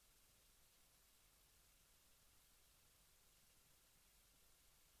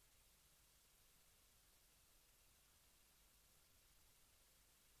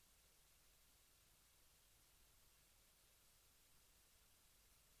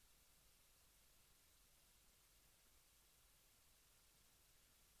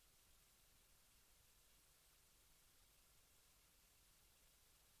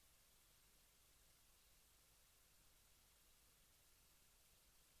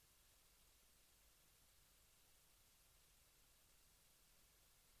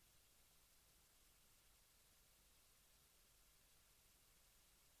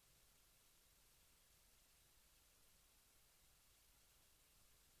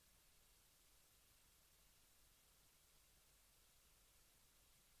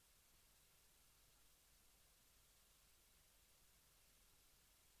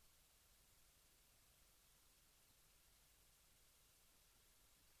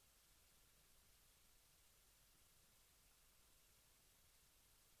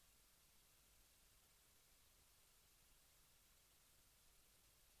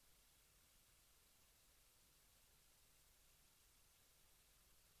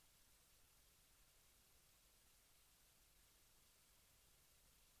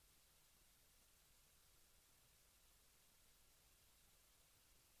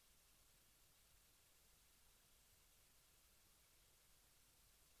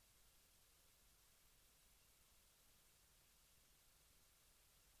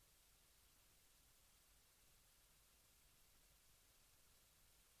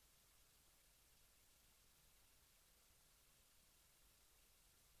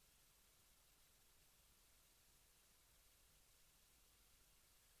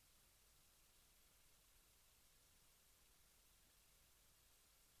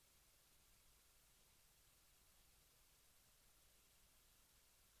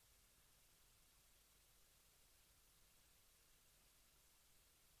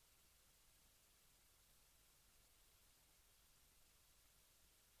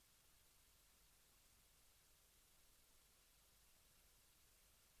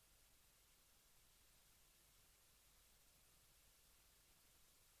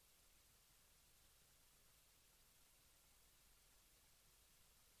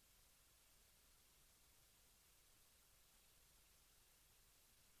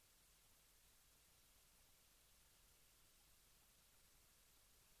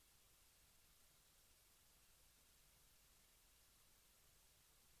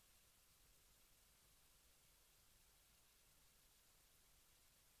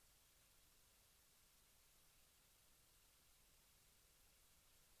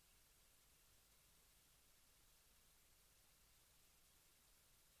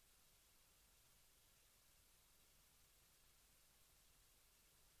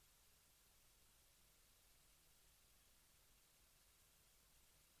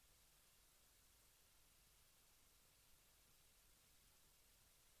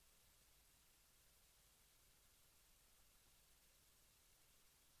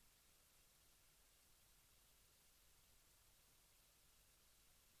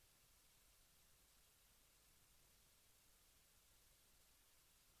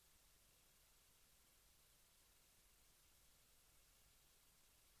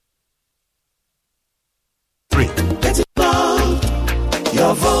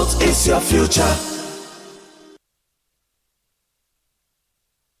 Your vote is your future.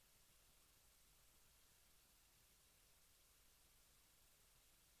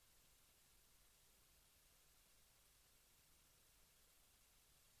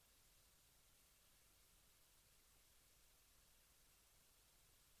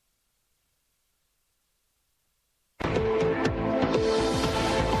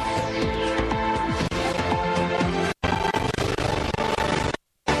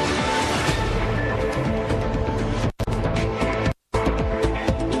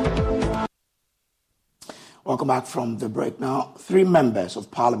 Welcome back from the break. Now, 3 members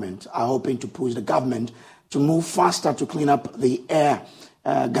of parliament are hoping to push the government to move faster to clean up the air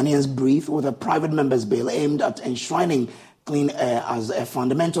Ghanaians breathe with a private members' bill aimed at enshrining clean air as a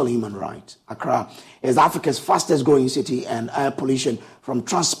fundamental human right. Accra is Africa's fastest growing city, and air pollution from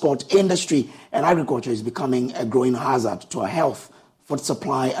transport, industry and agriculture is becoming a growing hazard to our health, food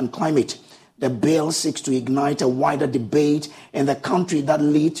supply and climate. The bill seeks to ignite a wider debate in the country that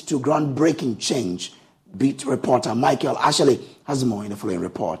leads to groundbreaking change. Beat reporter Michael Ashley has more in the following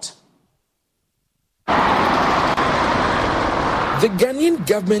report. The Ghanaian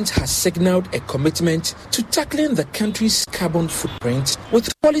government has signaled a commitment to tackling the country's carbon footprint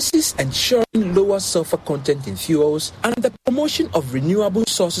with policies ensuring lower sulfur content in fuels and the promotion of renewable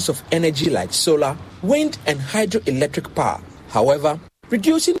sources of energy like solar, wind and hydroelectric power. However,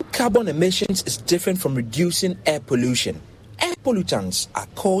 reducing carbon emissions is different from reducing air pollution. Air pollutants are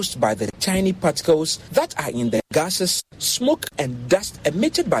caused by the tiny particles that are in the gases, smoke and dust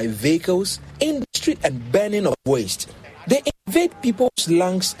emitted by vehicles, industry and burning of waste. They invade people's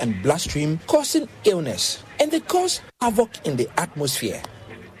lungs and bloodstream, causing illness, and they cause havoc in the atmosphere.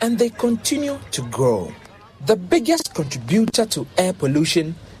 And they continue to grow. The biggest contributor to air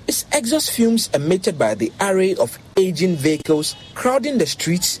pollution is exhaust fumes emitted by the array of aging vehicles crowding the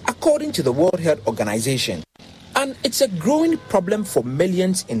streets, according to the World Health Organization. And it's a growing problem for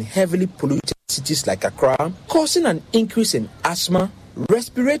millions in heavily polluted cities like Accra, causing an increase in asthma,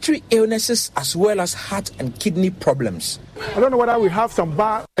 respiratory illnesses, as well as heart and kidney problems. I don't know whether we have some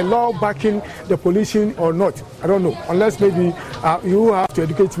law backing the pollution or not. I don't know, unless maybe you have to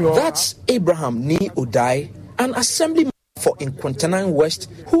educate me. That's Abraham Ni Odai, an assemblyman for Nkwantanaing West,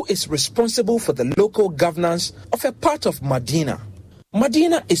 who is responsible for the local governance of a part of Medina.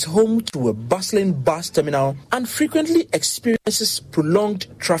 Medina is home to a bustling bus terminal and frequently experiences prolonged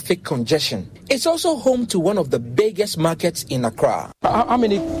traffic congestion. It's also home to one of the biggest markets in Accra. How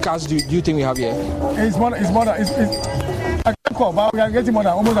many cars do you think we have here? It's more than, I can't call, but we are getting more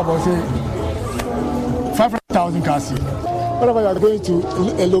than almost about 500,000 cars here. Whenever you are going to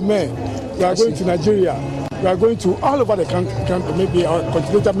Lomé, you are going to Nigeria, we are going to all over the country, maybe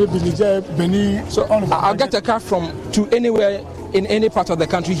continental, maybe Niger, Benin. So I'll get a car to anywhere in any part of the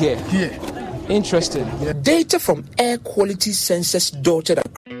country here. Here. Interesting. Yeah. Data from air quality sensors dotted.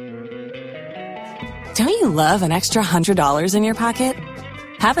 Don't you love an extra $100 in your pocket?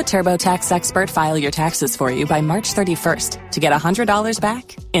 Have a TurboTax expert file your taxes for you by March 31st to get $100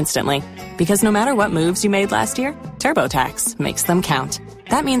 back instantly. Because no matter what moves you made last year, TurboTax makes them count.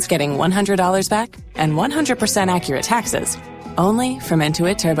 That means getting $100 back and 100% accurate taxes only from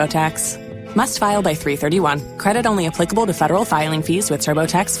Intuit TurboTax. Must file by 3/31. Credit only applicable to federal filing fees with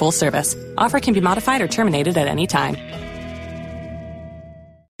TurboTax full service. Offer can be modified or terminated at any time.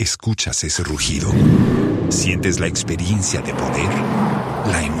 ¿Escuchas ese rugido? ¿Sientes la experiencia de poder?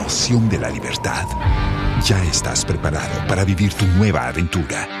 ¿La emoción de la libertad? Ya estás preparado para vivir tu nueva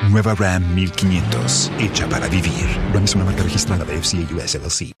aventura. Nueva Ram 1500, hecha para vivir. Ram es una marca registrada de FCA US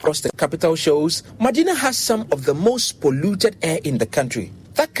LLC. Across the capital shows, Medina has some of the most polluted air in the country.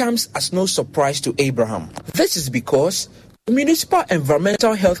 That comes as no surprise to Abraham. This is because municipal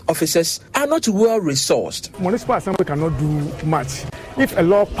environmental health officers are not well resourced. Municipal assembly cannot do much. If a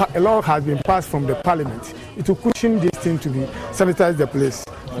law has been passed from the parliament, it will cushion this thing to be sanitize the place.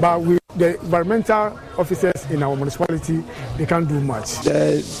 But with the environmental officers in our municipality, they can't do much.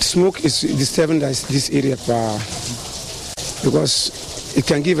 The smoke is disturbing this area because it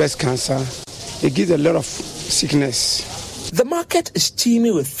can give us cancer. It gives a lot of sickness. The market is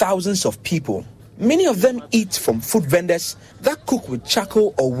teeming with thousands of people. Many of them eat from food vendors that cook with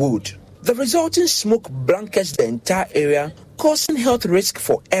charcoal or wood. The resulting smoke blankets the entire area, causing health risk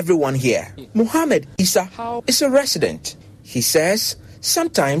for everyone here. Muhammad Isa is a resident. He says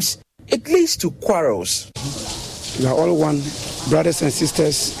sometimes it leads to quarrels. We are all one, brothers and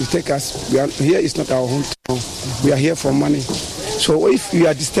sisters. You take us. Here is not our hometown. We are here for money. So if you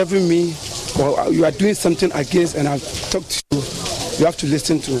are disturbing me or you are doing something against and I've talked to you, you have to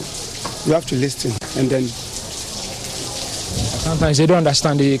listen to. You have to listen and then Sometimes they don't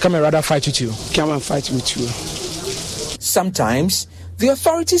understand. They come and rather fight with you. Come and fight with you. Sometimes the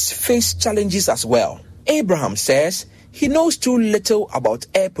authorities face challenges as well. Abraham says he knows too little about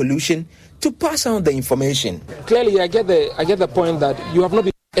air pollution to pass on the information. Clearly, I get the point that you have not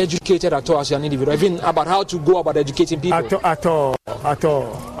been educated at all as an individual, even about how to go about educating people. At all.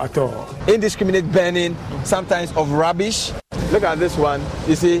 Indiscriminate burning, sometimes of rubbish. Look at this one.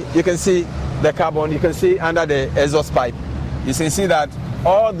 You can see the carbon. You can see under the exhaust pipe. You can see that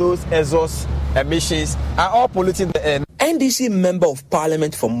all those exhaust emissions are all polluting the air. NDC Member of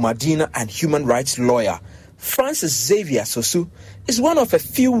Parliament for Medina and human rights lawyer Francis Xavier Sosu is one of a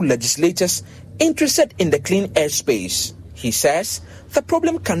few legislators interested in the clean air space. He says the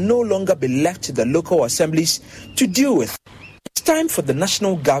problem can no longer be left to the local assemblies to deal with. It's time for the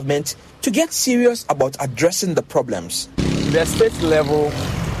national government to get serious about addressing the problems. The state level,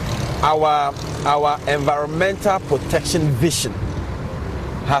 our environmental protection vision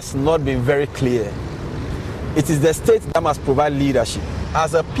has not been very clear. It is the state that must provide leadership.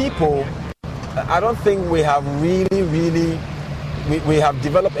 As a people, I don't think we have we have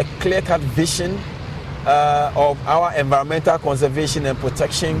developed a clear-cut vision of our environmental conservation and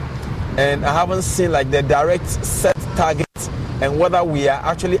protection, and I haven't seen like the direct set targets and whether we are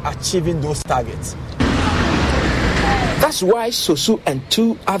actually achieving those targets. That's why Sosu and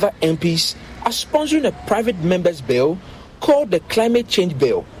two other MPs are sponsoring a private members' bill called the Climate Change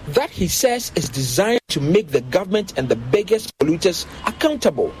Bill that he says is designed to make the government and the biggest polluters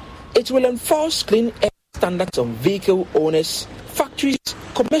accountable. It will enforce clean air standards on vehicle owners, factories,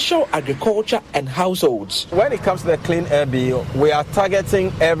 commercial agriculture and households. When it comes to the Clean Air Bill, we are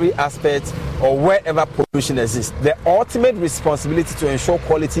targeting every aspect or wherever pollution exists. The ultimate responsibility to ensure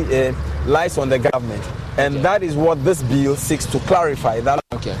quality air lies on the government, and that is what this bill seeks to clarify. That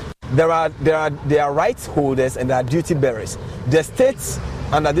there are rights holders and there are duty bearers. The state,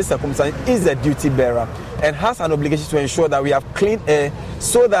 under this circumstance, is a duty bearer and has an obligation to ensure that we have clean air,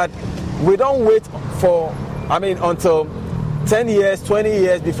 so that we don't wait until 10 years, 20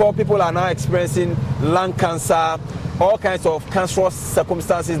 years before people are now experiencing lung cancer, all kinds of cancerous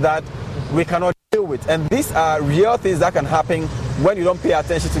circumstances that we cannot deal with. And these are real things that can happen when you don't pay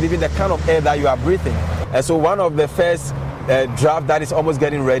attention to even the kind of air that you are breathing. And so one of the first draft that is almost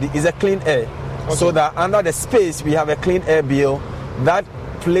getting ready is a clean air. Okay. So that under the space we have a clean air bill that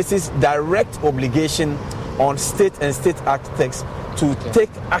places direct obligation on state and state architects to take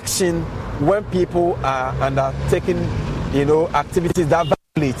action when people are undertaking activities that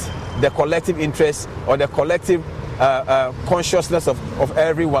violate the collective interest or the collective consciousness of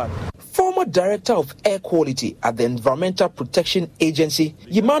everyone. Former Director of Air Quality at the Environmental Protection Agency,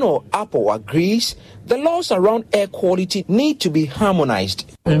 Emmanuel Apple, agrees the laws around air quality need to be harmonized.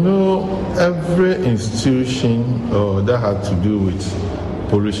 Every institution that has to do with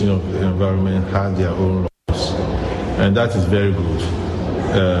pollution of the environment has their own laws, and that is very good,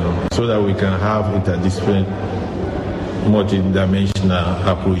 so that we can have interdisciplinary, multi-dimensional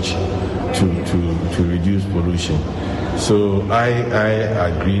approach to reduce pollution. So I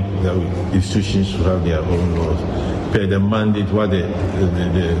agree that institutions should have their own laws per the mandate what the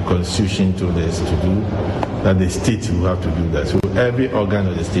Constitution told us to do, that the state will have to do that. So every organ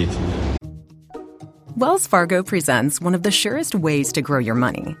of the state. Wells Fargo presents one of the surest ways to grow your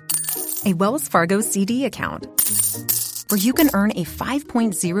money. A Wells Fargo CD account, where you can earn a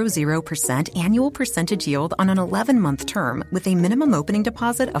 5.00% annual percentage yield on an 11-month term with a minimum opening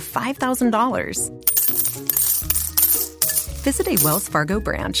deposit of $5,000. Visit a Wells Fargo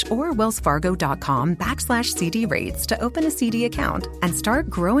branch or wellsfargo.com/CD rates to open a CD account and start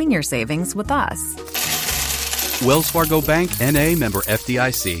growing your savings with us. Wells Fargo Bank, N.A., member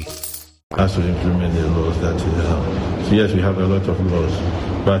FDIC. Has to implement the laws that so yes, we have a lot of laws,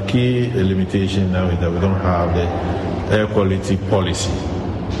 but key limitation now is that we don't have the air quality policy.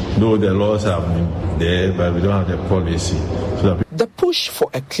 Though the laws have been there, but we don't have the policy. So the push for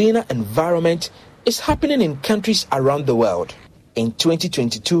a cleaner environment is happening in countries around the world. In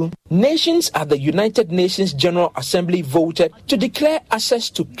 2022, nations at the United Nations General Assembly voted to declare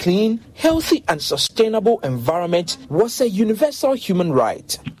access to clean, healthy, and sustainable environment was a universal human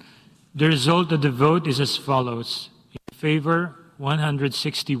right. The result of the vote is as follows. In favor,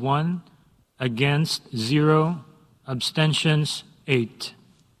 161. Against, 0. Abstentions, 8.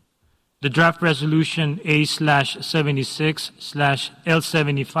 The draft resolution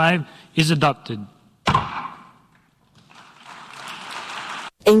A/76/L75 is adopted.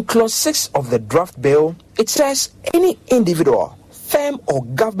 In Clause 6 of the draft bill, it says any individual, firm or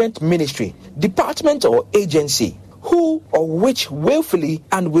government ministry, department or agency who or which willfully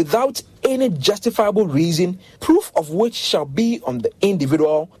and without any justifiable reason, proof of which shall be on the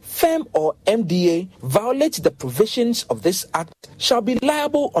individual, firm or MDA, violates the provisions of this act, shall be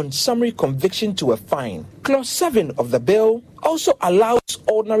liable on summary conviction to a fine. Clause 7 of the bill also allows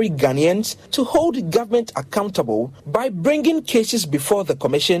ordinary Ghanaians to hold government accountable by bringing cases before the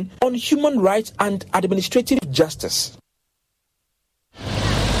Commission on Human Rights and Administrative Justice.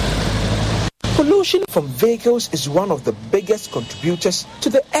 Pollution from vehicles is one of the biggest contributors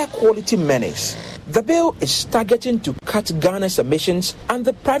to the air quality menace. The bill is targeting to cut Ghana's emissions, and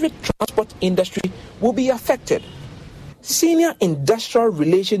the private transport industry will be affected. Senior Industrial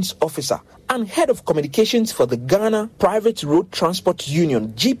Relations Officer and Head of Communications for the Ghana Private Road Transport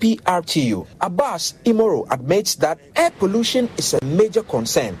Union, GPRTU, Abbas Imoro, admits that air pollution is a major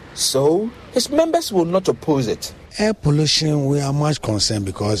concern, so his members will not oppose it. Air pollution, we are much concerned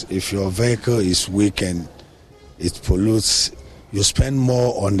because if your vehicle is weak and it pollutes, you spend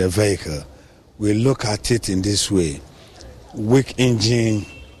more on the vehicle. We look at it in this way. Weak engine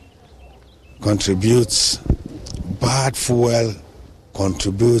contributes, bad fuel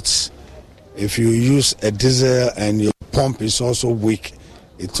contributes. If you use a diesel and your pump is also weak,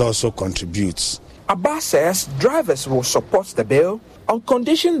 it also contributes. Abbas says drivers will support the bill on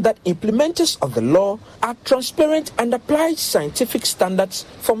condition that implementers of the law are transparent and apply scientific standards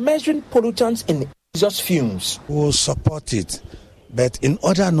for measuring pollutants in exhaust fumes. We will support it, but in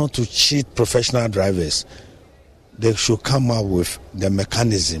order not to cheat professional drivers, they should come up with the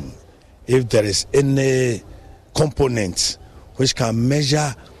mechanism. If there is any component which can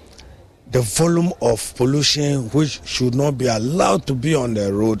measure the volume of pollution which should not be allowed to be on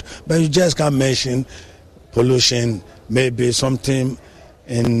the road, but you just can't mention pollution, maybe something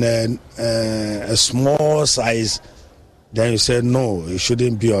in a small size, then you say no, it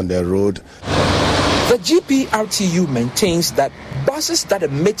shouldn't be on the road. The GPRTU maintains that buses that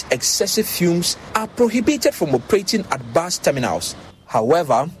emit excessive fumes are prohibited from operating at bus terminals.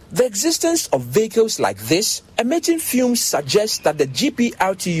 However, the existence of vehicles like this emitting fumes suggests that the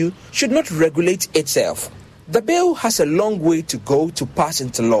GPRTU should not regulate itself. The bill has a long way to go to pass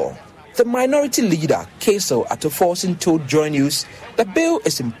into law. The minority leader, Kesel Atoforsen, told JoyNews the bill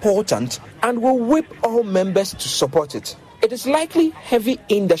is important and will whip all members to support it. It is likely heavy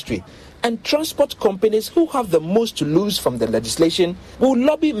industry and transport companies who have the most to lose from the legislation will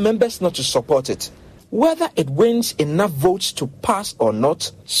lobby members not to support it. Whether it wins enough votes to pass or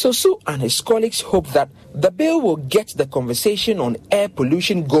not, Sosu and his colleagues hope that the bill will get the conversation on air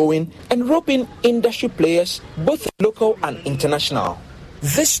pollution going and rope in industry players, both local and international.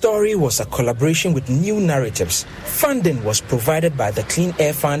 This story was a collaboration with New Narratives. Funding was provided by the Clean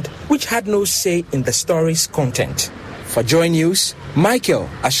Air Fund, which had no say in the story's content. For Joy News, Michael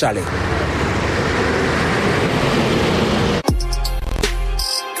Ashale.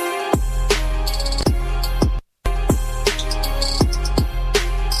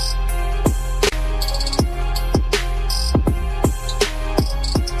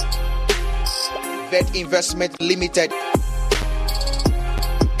 Vet Investment Limited.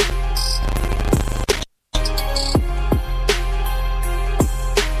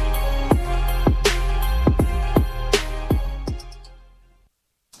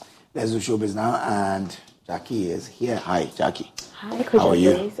 Let's do showbiz now, and Jackie is here. Hi, Jackie. Hi, Coach. How are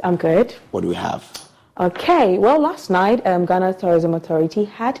you? I'm good. What do we have? Okay, well, last night, Ghana Tourism Authority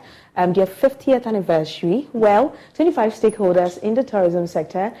had their 50th anniversary. Well, 25 stakeholders in the tourism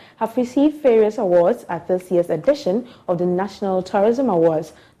sector have received various awards at this year's edition of the National Tourism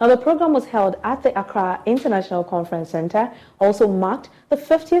Awards. Now, the program was held at the Accra International Conference Center, also marked the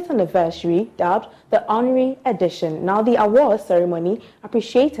 50th anniversary, dubbed the Honorary Edition. Now, the awards ceremony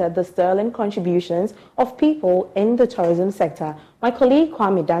appreciated the sterling contributions of people in the tourism sector. My colleague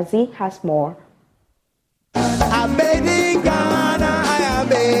Kwame Dazi has more.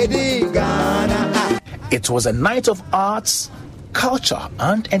 It was a night of arts, culture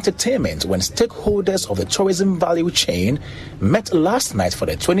and entertainment when stakeholders of the tourism value chain met last night for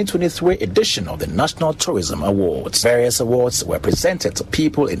the 2023 edition of the National Tourism Awards. Various awards were presented to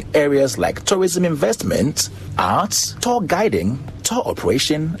people in areas like tourism investment, arts, tour guiding, tour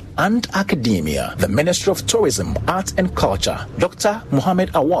operation and academia. The Minister of Tourism, Art and Culture, Dr. Mohamed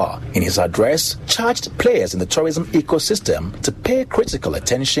Awar, in his address, charged players in the tourism ecosystem to pay critical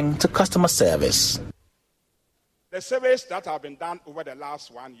attention to customer service. The surveys that have been done over the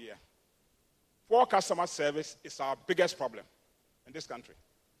last 1 year, poor customer service is our biggest problem in this country.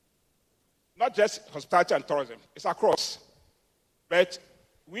 Not just hospitality and tourism, it's across. But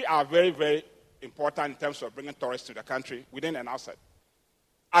we are very, very important in terms of bringing tourists to the country, within and outside.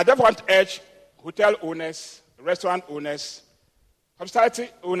 I therefore want to urge hotel owners, restaurant owners, hospitality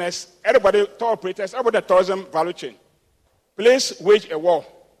owners, everybody, tour operators, everybody in the tourism value chain, please wage a war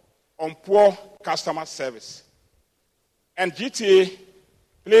on poor customer service. And GTA,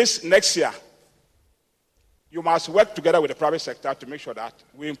 please, next year, you must work together with the private sector to make sure that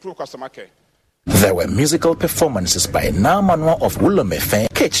we improve customer care. There were musical performances by Namanwa of Wulomefe,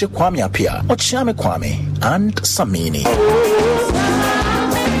 Kechi Kwame Apia, Ochiame Kwame, and Samini.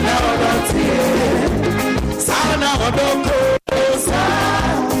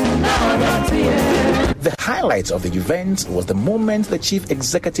 The highlight of the event was the moment the Chief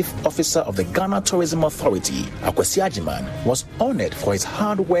Executive Officer of the Ghana Tourism Authority, Akwesi Agyemang, was honored for his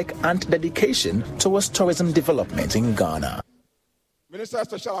hard work and dedication towards tourism development in Ghana. Minister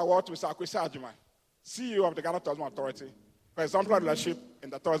Special Award to Mr. Akwesi Agyemang, CEO of the Ghana Tourism Authority, for exemplary leadership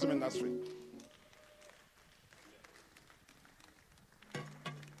in the tourism industry.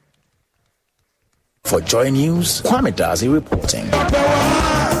 For Joy News, Kwame Dazi reporting.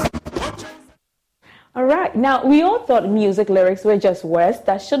 All right. Now, we all thought music lyrics were just words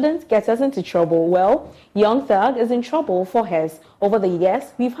that shouldn't get us into trouble. Well, Young Thug is in trouble for his. Over the years,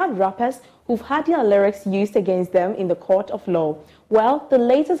 we've had rappers who've had their lyrics used against them in the court of law. Well, the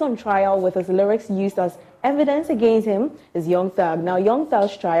latest on trial with his lyrics used as evidence against him is Young Thug. Now, Young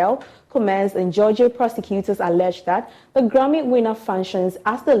Thug's trial commenced, and Georgia prosecutors allege that the Grammy winner functions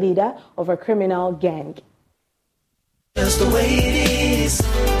as the leader of a criminal gang. Just the way it is.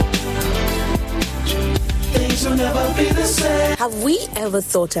 Things will never be the same. Have we ever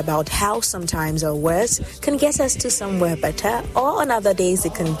thought about how sometimes our words can get us to somewhere better, or on other days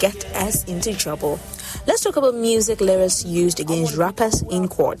it can get us into trouble? Let's talk about music lyrics used against rappers in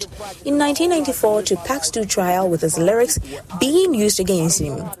court. In 1994, Tupac stood trial with his lyrics being used against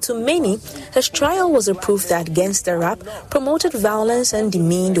him. To many, his trial was a proof that gangsta rap promoted violence and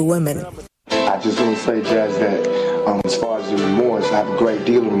demeaned women. I just want to say, Jazz, that as far as the remorse, I have a great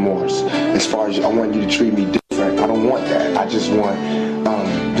deal of remorse. As far as I want you to treat me different, I don't want that. I just want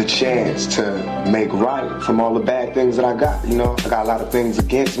the chance to make right from all the bad things that I got. You know, I got a lot of things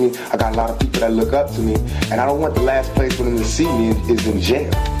against me. I got a lot of people that look up to me. And I don't want the last place for them to see me is in jail.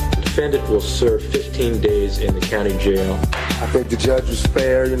 The defendant will serve 15 days in the county jail. I think the judge was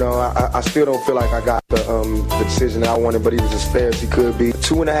fair. You know, I still don't feel like I got the decision that I wanted, but he was as fair as he could be.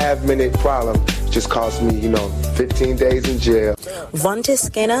 2.5 minute problem just cost me, 15 days in jail. Vontae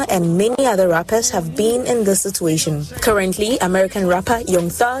Skinner and many other rappers have been in this situation. Currently, American rapper Young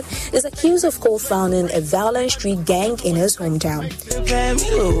Thug is accused of co-founding a violent street gang in his hometown.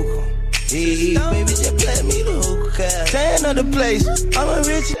 Hey, baby, just play me look. Stay another place. I'm a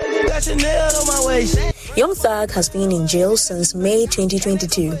rich, got your nail on my waist. Young Thug has been in jail since May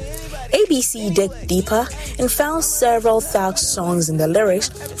 2022. ABC dug deeper and found several Thug songs in the lyrics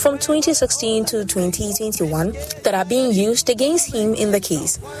from 2016 to 2021 that are being used against him in the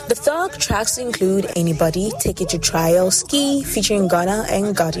case. The Thug tracks include Anybody, Take It to Trial, Ski featuring Ghana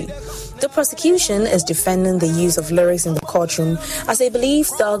and Gotti. The prosecution is defending the use of lyrics in the courtroom as they believe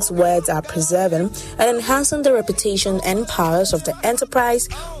Thug's words are preserving and enhancing the reputation and powers of the enterprise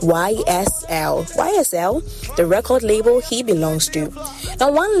YSL. YSL, the record label he belongs to.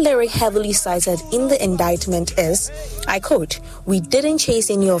 Now, one lyric heavily cited in the indictment is, I quote, "We didn't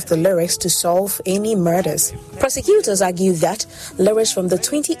chase any of the lyrics to solve any murders." Prosecutors argue that lyrics from the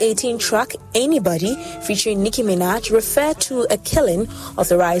 2018 track Anybody featuring Nicki Minaj refer to a killing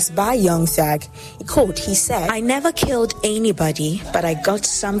authorized by Young Thug. Quote, he said, "I never killed anybody, but I got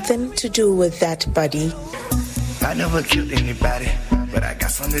something to do with that body." I never killed anybody, but I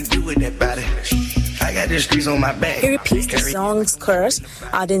got something to do with that body. I got the streets on my back. He repeats the song's chorus,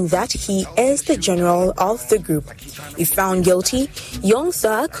 adding that he is the general of the group. If found guilty, Young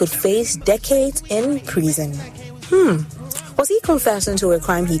Thug could face decades in prison. Was he confessing to a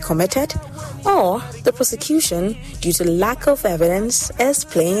crime he committed? Or the prosecution, due to lack of evidence, is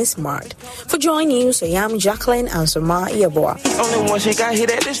playing smart? For Joy News, I am Jacqueline Ansoma Iyaboa. Only one she got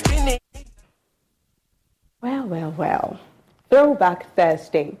hit at the spinning. Well. Throwback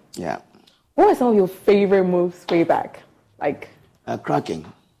Thursday. Yeah. What are some of your favorite moves way back? Like cracking.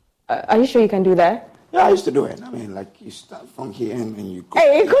 Are you sure you can do that? Yeah, I used to do it. I mean, like you start from here and you go.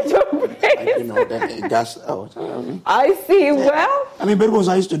 Hey, good job. That's out. I see. Well, I mean, because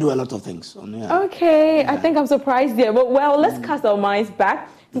I used to do a lot of things. Okay, yeah. I think I'm surprised there. But let's cast our minds back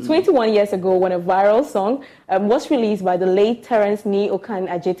to 21 years ago when a viral song was released by the late Terence Nee Okan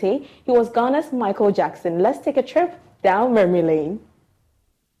Ajete. He was Ghana's Michael Jackson. Let's take a trip down memory lane.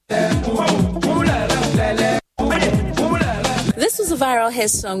 This was a viral hit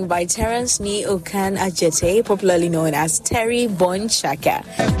song by Terence Nee Okan Ajete, popularly known as Terry Bonchaka.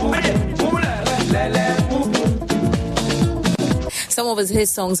 of his hit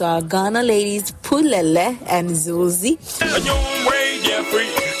songs are Ghana Ladies, Pulele, and Zuzi.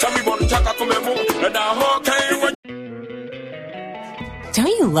 Don't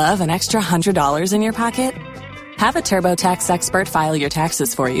you love an extra $100 in your pocket? Have a TurboTax expert file your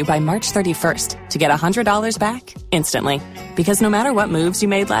taxes for you by March 31st to get $100 back instantly. Because no matter what moves you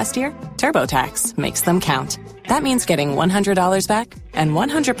made last year, TurboTax makes them count. That means getting $100 back and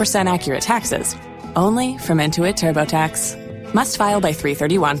 100% accurate taxes only from Intuit TurboTax. Must file by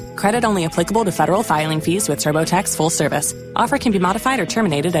 3/31. Credit only applicable to federal filing fees with TurboTax full service. Offer can be modified or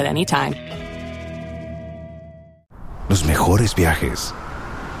terminated at any time. Los mejores viajes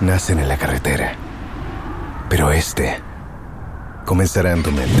nacen en la carretera, pero este comenzará en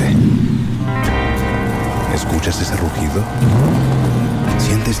tu mente. ¿Escuchas ese rugido?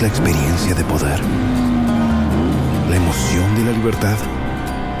 ¿Sientes la experiencia de poder? ¿La emoción de la libertad?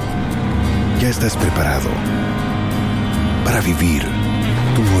 Ya estás preparado para vivir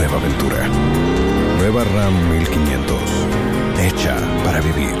tu nueva aventura. Nueva Ram 1500. Hecha para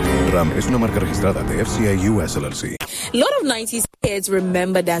vivir. Ram es una marca registrada de FCA US LLC. A lot of 90s kids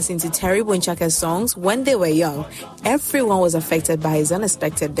remember dancing to Terry Bunchaka's songs when they were young. Everyone was affected by his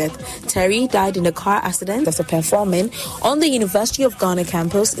unexpected death. Terry died in a car accident after performing on the University of Ghana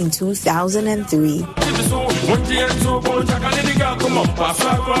campus in 2003.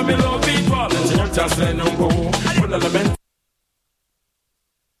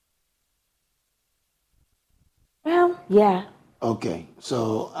 Well, yeah. Okay,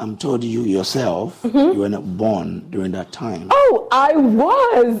 so I'm told you yourself, you were not born during that time. Oh, I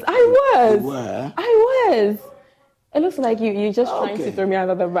was. You were? I was. It looks like you're just trying to throw me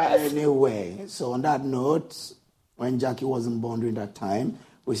under the bus. Anyway, so on that note, when Jackie wasn't born during that time,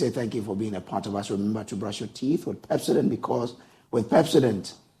 we say thank you for being a part of us. Remember to brush your teeth with Pepsodent, because with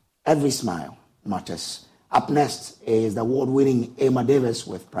Pepsodent, every smile matters. Up next is the award-winning Emma Davis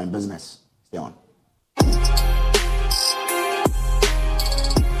with Prime Business. Stay on.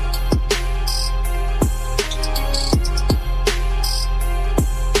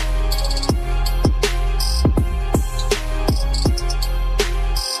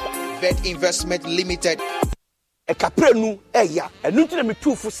 Vet Investment Limited. A caprenu, eya, a nutrient me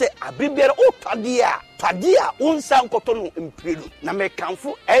too for say a bibier o Tadia, unsan cotton impedu, na me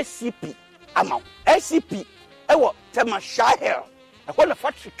canfu SCP amount. SCP, ewo, tema shahel, a whole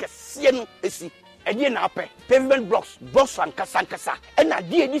factory casiano, esi, a dear nape, pavement blocks, and casancasa, and a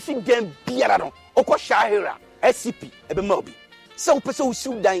dear dissing dem biarano, oko shahera, SCP, ebe mobi. So person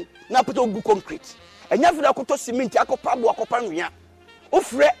who dying, na put on good concrete, and never a coto cement, a copabo, a copania.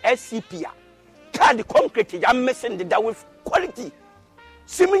 Ofre SCP card concrete ya messing the with quality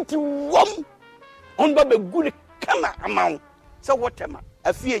cement warm on ba good kama amount so whatever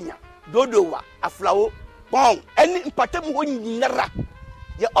afienya dodowa aflawo bon any patem wo nyinara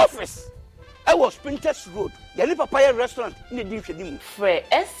your office I was Printers Road ya papaya restaurant in the dim for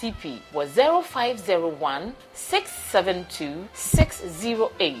SCP was 0501 672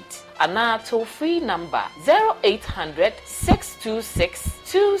 608 and our toll-free number 0800 626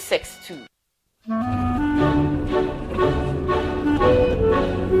 262.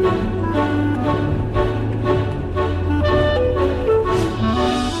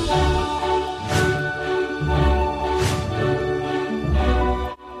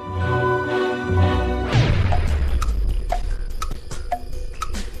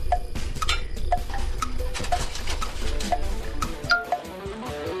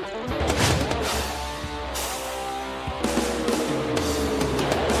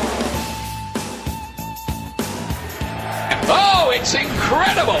 It's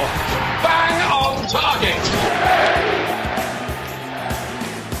incredible! Bang on target!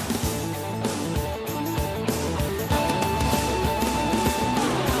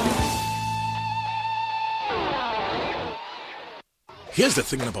 Here's the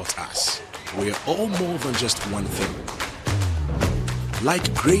thing about us. We're all more than just one thing.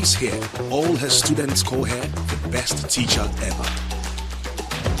 Like Grace here, all her students call her the best teacher ever.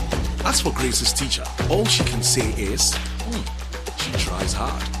 As for Grace's teacher, all she can say is, she tries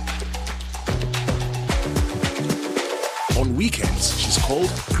hard. On weekends, she's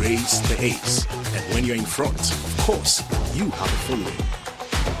called Grace the Ace. And when you're in front, of course, you have a following.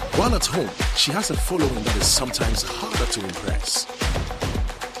 While at home, she has a following that is sometimes harder to impress.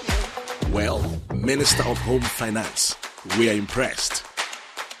 Well, Minister of Home Finance, we are impressed.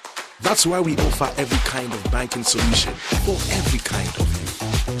 That's why we offer every kind of banking solution for every kind of you.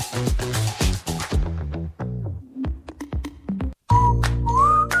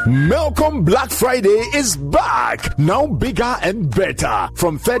 Melcom Black Friday is back, now bigger and better.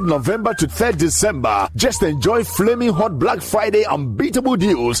 From 3rd November to 3rd December, just enjoy flaming hot Black Friday unbeatable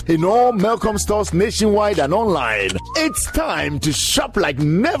deals in all Melcom stores nationwide and online. It's time to shop like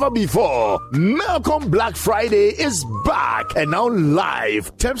never before. Melcom Black Friday is back and now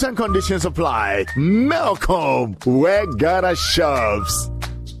live. Terms and conditions apply. Melcom, where Ghana shops.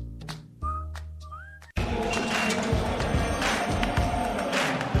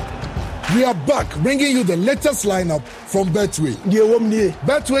 We are back, bringing you the latest lineup from Betway.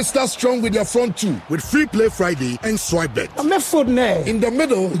 Betway starts strong with their front two, with Free Play Friday and Swipe Bet. In the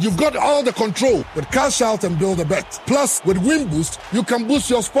middle, you've got all the control with Cash Out and Build a Bet. Plus, with Win Boost, you can boost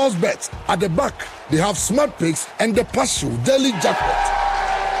your sports bet. At the back, they have Smart Picks and the Partial Daily Jackpot.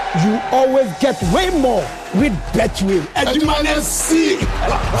 You always get way more with Betway. This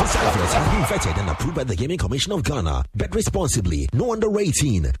offers have been vetted and approved by the Gaming Commission of Ghana. Bet responsibly. No under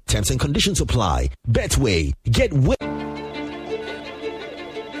 18. Terms and conditions apply. Betway. Get way.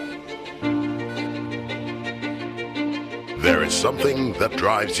 There is something that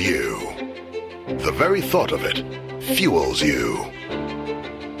drives you. The very thought of it fuels you.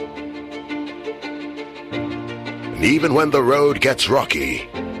 And even when the road gets rocky,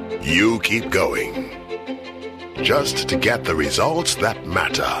 you keep going, just to get the results that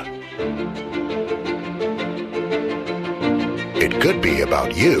matter. It could be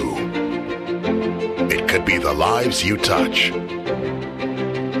about you. It could be the lives you touch.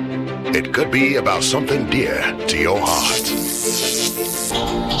 It could be about something dear to your heart.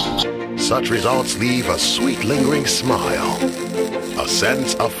 Such results leave a sweet lingering smile, a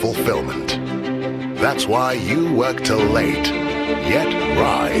sense of fulfillment. That's why you work till late, yet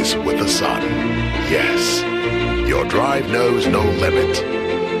rise with the sun. Yes, your drive knows no limit.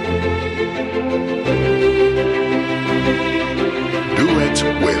 Do it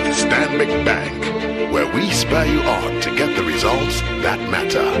with Stanbic Bank, where we spur you on to get the results that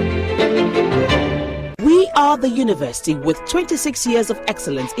matter. We are the university with 26 years of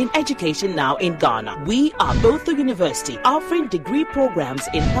excellence in education now in Ghana. We are both the university offering degree programs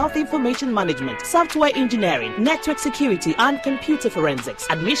in health information management, software engineering, network security, and computer forensics.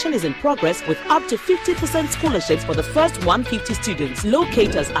 Admission is in progress with up to 50% scholarships for the first 150 students.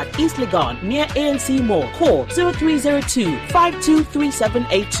 Locate us at East Legon near ANC Mall. Call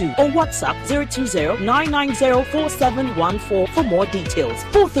 0302-523782 or WhatsApp 020-990-4714 for more details.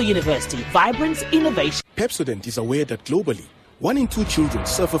 Both the university, vibrance, innovation. Pepsodent is aware that globally, 1 in 2 children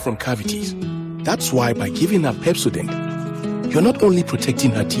suffer from cavities. That's why by giving her Pepsodent, you're not only protecting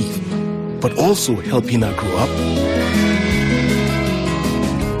her teeth, but also helping her grow up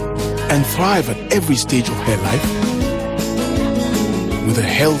and thrive at every stage of her life with a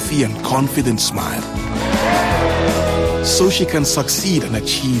healthy and confident smile, so she can succeed and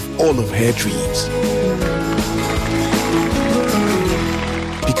achieve all of her dreams.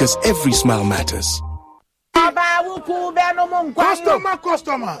 Because every smile matters.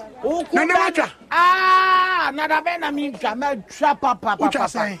 Customer. Nadabena minka me papa.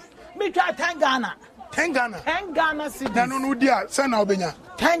 Me try 10 Ghana. 10 Ghana. 10 Ghana cedis. Na no dia, say na obenya.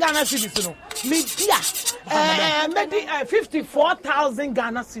 10 Ghana cedis no. Me dia. Me 54,000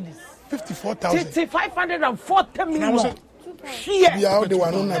 Ghana cedis. 54,000. 540 million. Here. We are the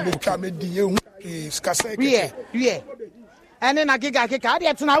one na me ka me di you skase. Yeah. And then I giga ade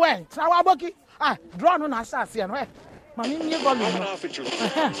tena we. Tena wa boki. Draw no na sa se no. Mami mi volume.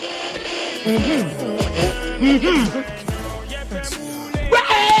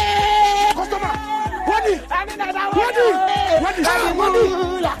 Customer.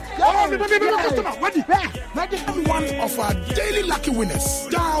 One of our daily lucky winners.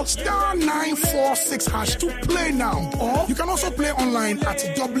 Dial *946# to play now. Or you can also play online at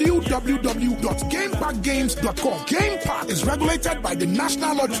www.gamepackgames.com. Game Park is regulated by the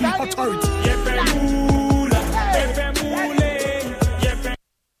National Lottery Authority.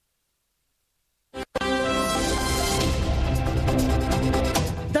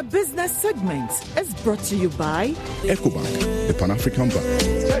 The business segment is brought to you by EcoBank, the Pan-African Bank.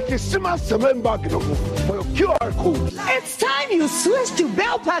 It's time you switch to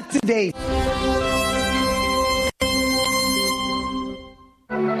Bell Pack today.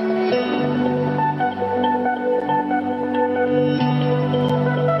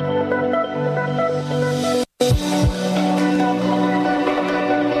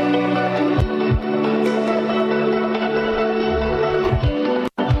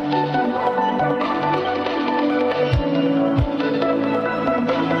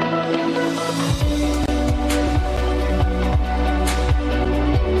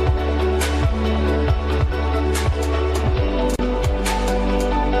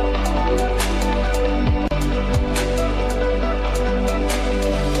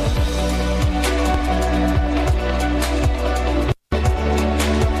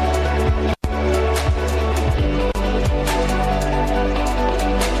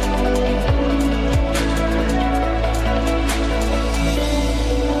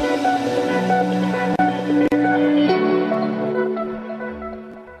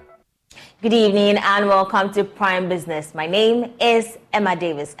 Good evening and welcome to Prime Business. My name is Emma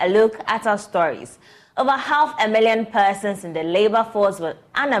Davis. A look at our stories. Over 500,000 persons in the labor force were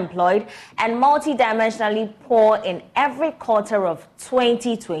unemployed and multidimensionally poor in every quarter of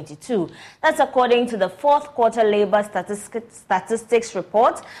 2022. That's according to the fourth quarter labor statistics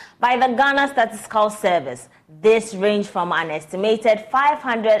report by the Ghana Statistical Service. This ranged from an estimated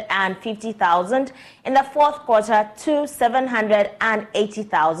 550,000 in the fourth quarter to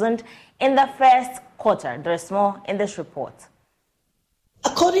 780,000 in the first quarter. There is more in this report.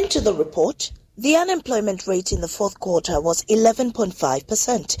 According to the report, the unemployment rate in the fourth quarter was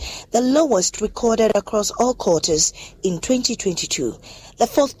 11.5%, the lowest recorded across all quarters in 2022. The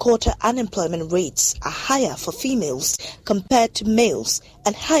fourth quarter unemployment rates are higher for females compared to males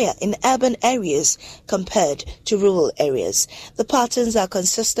and higher in urban areas compared to rural areas. The patterns are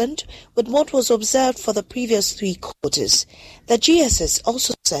consistent with what was observed for the previous 3 quarters. The GSS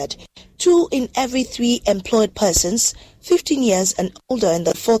also said 2 in every 3 employed persons 15 years and older in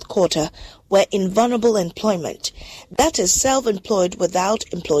the fourth quarter were in vulnerable employment, that is self-employed without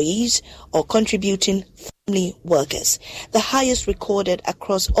employees or contributing family workers, the highest recorded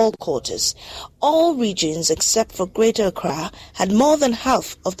across all quarters. All regions except for Greater Accra had more than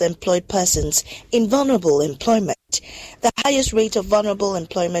half of the employed persons in vulnerable employment. The highest rate of vulnerable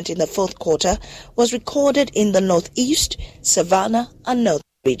employment in the fourth quarter was recorded in the Northeast, Savannah and North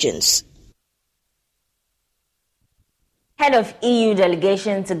regions. Head of EU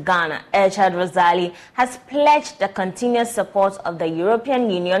delegation to Ghana, Echad Razali, has pledged the continuous support of the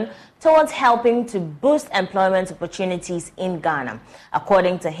European Union towards helping to boost employment opportunities in Ghana.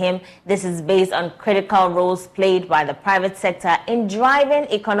 According to him, this is based on critical roles played by the private sector in driving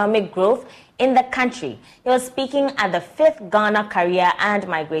economic growth in the country. He was speaking at the 5th Ghana Career and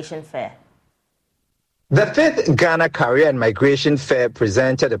Migration Fair. The 5th Ghana Career and Migration Fair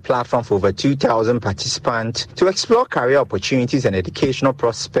presented a platform for over 2,000 participants to explore career opportunities and educational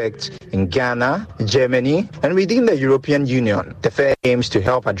prospects in Ghana, Germany, and within the European Union. The fair aims to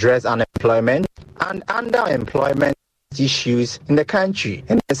help address unemployment and underemployment issues in the country.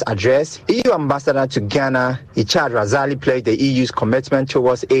 In this address, EU Ambassador to Ghana, Echad Razali, pledged the EU's commitment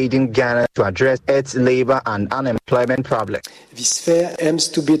towards aiding Ghana to address its labor and unemployment problems. This fair aims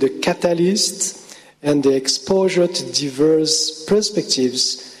to be the catalyst and the exposure to diverse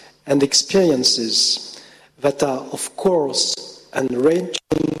perspectives and experiences that are, of course, enriching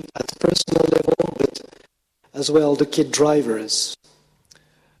at personal level, but as well the key drivers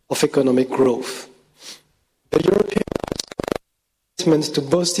of economic growth. The European commitment to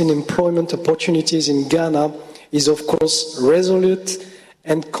boosting employment opportunities in Ghana is, of course, resolute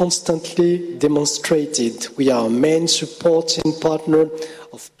and constantly demonstrated. We are a main supporting partner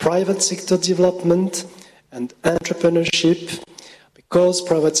of private sector development and entrepreneurship because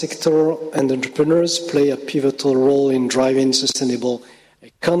private sector and entrepreneurs play a pivotal role in driving sustainable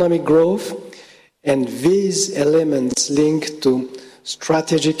economic growth, and these elements linked to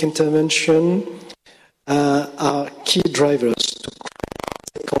strategic intervention are key drivers to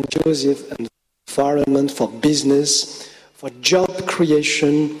create a conducive environment for business, for job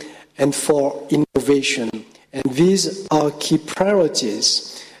creation, and for innovation. And these are key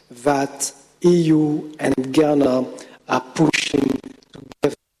priorities that EU and Ghana are pushing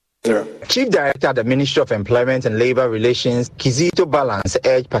together. Chief Director at the Ministry of Employment and Labour Relations, Kizito Balance,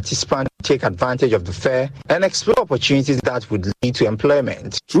 urged participants to take advantage of the fair and explore opportunities that would lead to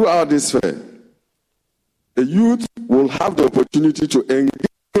employment. Throughout this fair, the youth will have the opportunity to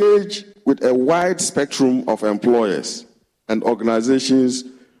engage with a wide spectrum of employers and organizations,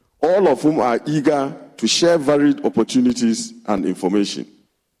 all of whom are eager to share varied opportunities and information.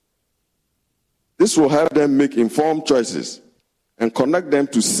 This will help them make informed choices and connect them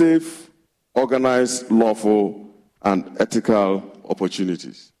to safe, organized, lawful, and ethical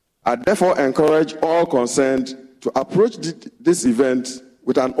opportunities. I therefore encourage all concerned to approach this event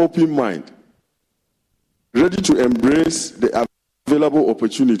with an open mind, ready to embrace the available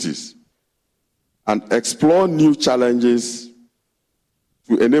opportunities and explore new challenges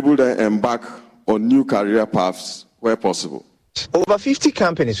to enable them to embark on new career paths where possible. Over 50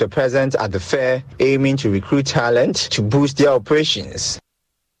 companies were present at the fair, aiming to recruit talent to boost their operations.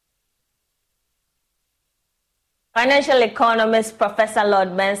 Financial economist Professor Lord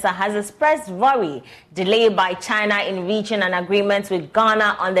Mensah has expressed worry delayed by China in reaching an agreement with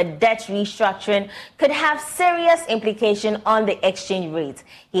Ghana on the debt restructuring could have serious implications on the exchange rate.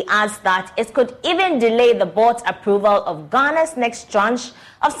 He adds that it could even delay the board's approval of Ghana's next tranche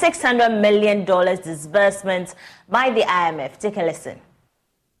of $600 million disbursement by the IMF. Take a listen.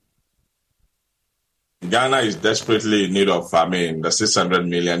 Ghana is desperately in need of, the 600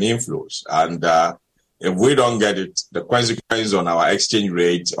 million inflows. And if we don't get it, the consequence on our exchange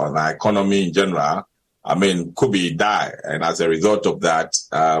rate, on our economy in general, could be dire. And as a result of that,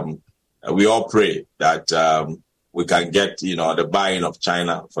 we all pray that we can get, the buy-in of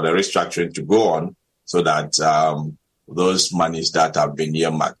China for the restructuring to go on so that those monies that have been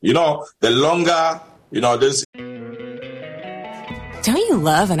earmarked. The longer, this... Don't you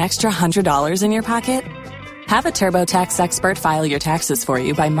love an extra $100 in your pocket? Have a TurboTax expert file your taxes for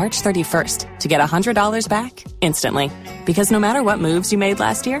you by March 31st to get $100 back instantly. Because no matter what moves you made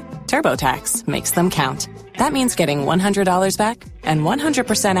last year, TurboTax makes them count. That means getting $100 back and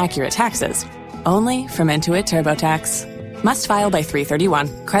 100% accurate taxes only from Intuit TurboTax. Must file by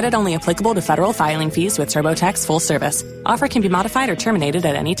 3/31. Credit only applicable to federal filing fees with TurboTax full service. Offer can be modified or terminated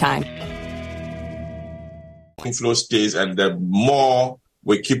at any time. Inflow stays, and the more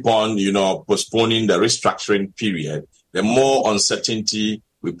we keep on, postponing the restructuring period, the more uncertainty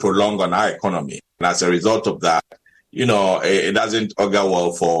we prolong on our economy. And as a result of that, it doesn't augur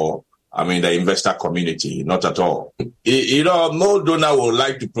well for, the investor community, not at all. No donor would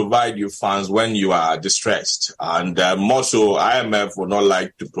like to provide you funds when you are distressed. And more so, IMF will not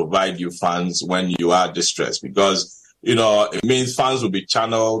like to provide you funds when you are distressed because, it means funds will be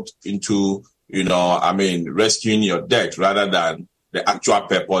channeled into, rescuing your debt rather than the actual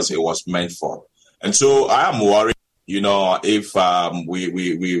purpose it was meant for. And so I am worried, if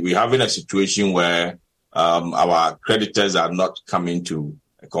we're having a situation where our creditors are not coming to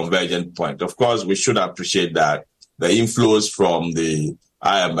a convergent point. Of course, we should appreciate that the inflows from the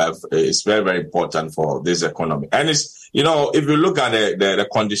IMF is very, very important for this economy. And it's, if you look at the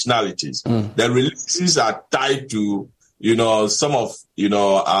conditionalities, the releases are tied to, some of,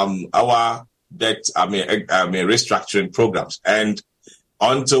 our debt, restructuring programs. And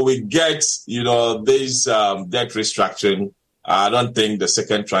until we get, this debt restructuring, I don't think the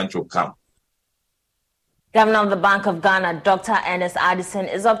second tranche will come. Governor of the Bank of Ghana, Dr. Ernest Addison,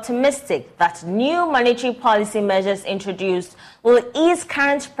 is optimistic that new monetary policy measures introduced will ease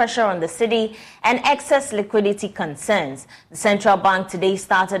current pressure on the cedi and excess liquidity concerns. The central bank today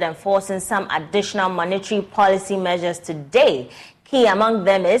started enforcing some additional monetary policy measures today. Key among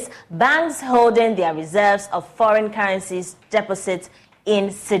them is banks holding their reserves of foreign currencies deposits in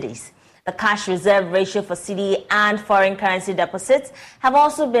cedis. The cash reserve ratio for cedi and foreign currency deposits have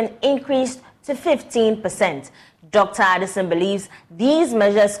also been increased to 15%. Dr. Addison believes these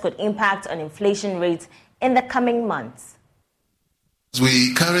measures could impact on inflation rates in the coming months.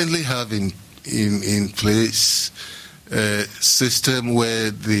 We currently have in place a system where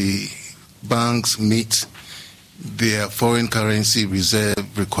the banks meet their foreign currency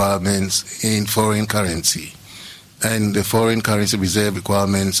reserve requirements in foreign currency and the foreign currency reserve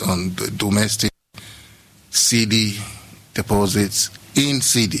requirements on the domestic cedi deposits in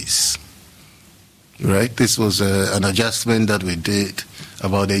cedis. Right? This was an adjustment that we did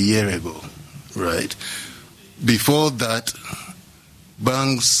about a year ago. Right? Before that,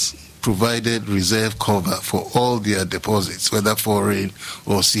 banks provided reserve cover for all their deposits, whether foreign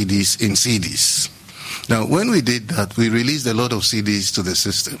or cedis in cedis. Now, when we did that, we released a lot of cedis to the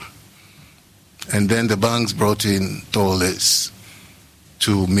system. And then the banks brought in dollars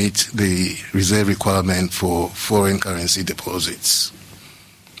to meet the reserve requirement for foreign currency deposits.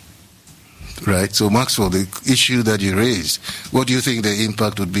 Right? So, Maxwell, the issue that you raised, what do you think the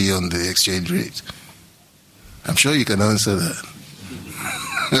impact would be on the exchange rate? I'm sure you can answer that.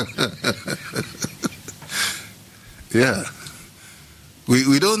 Yeah.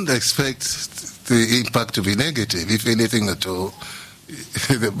 We don't expect the impact to be negative. If anything at all,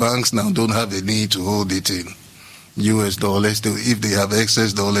 the banks now don't have a need to hold it in US dollars. If they have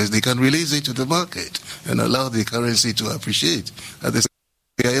excess dollars, they can release it to the market and allow the currency to appreciate. At the same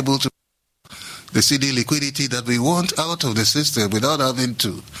time, they are able to the cedi liquidity that we want out of the system without having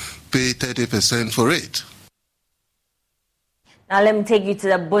to pay 30% for it. Now let me take you to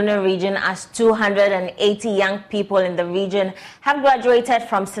the Bono region as 280 young people in the region have graduated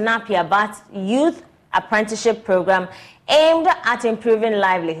from Sinapiabat Youth Apprenticeship Program aimed at improving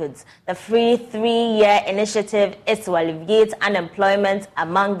livelihoods. The free 3-year initiative is to alleviate unemployment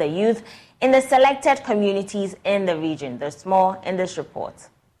among the youth in the selected communities in the region. There's more in this report.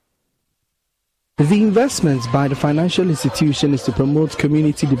 The investment by the financial institution is to promote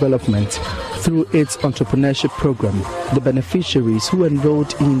community development through its entrepreneurship program. The beneficiaries who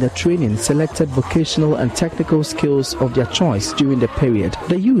enrolled in the training selected vocational and technical skills of their choice during the period.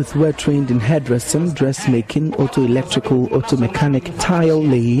 The youth were trained in hairdressing, dressmaking, auto-electrical, auto-mechanic, tile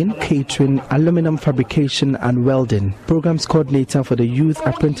laying, catering, aluminum fabrication and welding. Programs coordinator for the Youth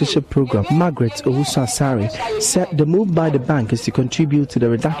Apprenticeship Program, Margaret Owusu-Asare, said the move by the bank is to contribute to the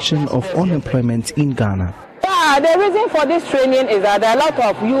reduction of unemployment in Ghana. The reason for this training is that there are a lot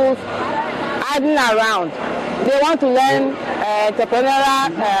of youth idling around. They want to learn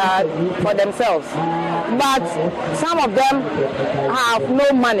entrepreneurial for themselves, but some of them have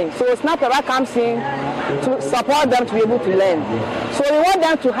no money. So Snapper comes in to support them to be able to learn. So we want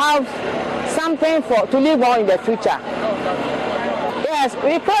them to have something to live on in the future. Yes,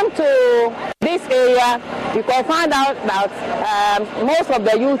 we come to this area because we found out that most of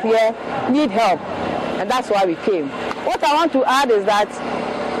the youth here need help, and that's why we came. What I want to add is that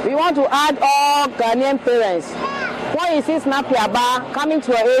we want to add all Ghanaian parents. When you see Snapiaba coming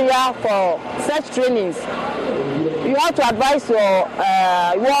to an area for such trainings, you have to advise you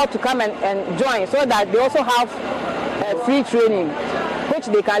all to come and join so that they also have free training, which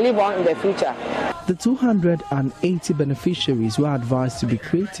they can live on in the future. The 280 beneficiaries were advised to be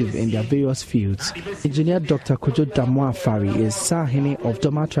creative in their various fields. Engineer Dr. Kojo Damoafari is Sahini of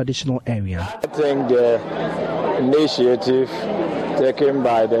Doma Traditional Area. I think the initiative taken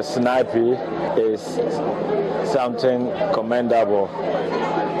by the SNIPE is something commendable.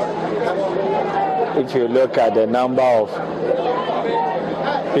 If you look at the number of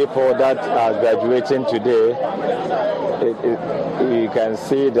people that are graduating today, you can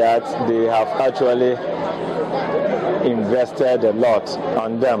see that they have actually invested a lot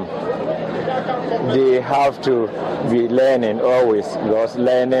on them. They have to be learning always, because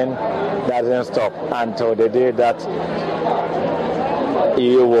learning doesn't stop until the day that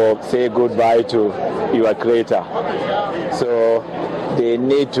you will say goodbye to your creator. So they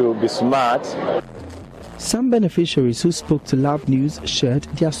need to be smart. Some beneficiaries who spoke to Love News shared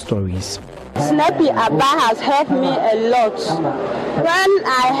their stories. Snappy Abba has helped me a lot. When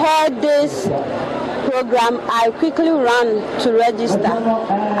I heard this program, I quickly ran to register.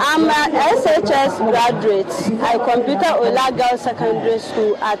 I'm an SHS graduate. I computed Ola Girls Secondary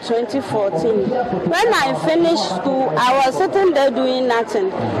School at 2014. When I finished school, I was sitting there doing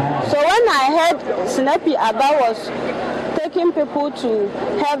nothing. So when I heard Snappy Abba was taking people to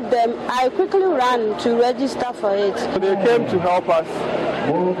help them, I quickly ran to register for it. They came to help us.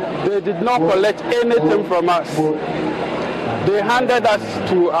 They did not collect anything from us. They handed us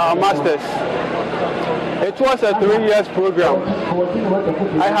to our masters. It was a 3-year program.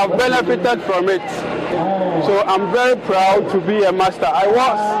 I have benefited from it. So I'm very proud to be a master.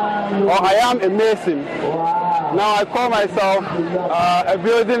 I am a mason. Now I call myself a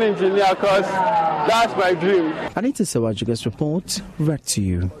building engineer because that's my dream. Anita Sawajuga's report, read to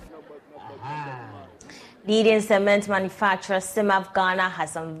you. Leading cement manufacturer Simaf Ghana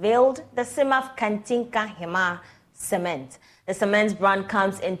has unveiled the Simaf Kantinka Hema cement. The cement brand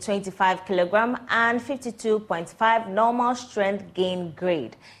comes in 25 kilogram and 52.5 normal strength gain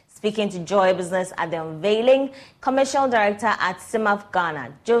grade. Speaking to Joy Business at the unveiling, Commercial Director at Simaf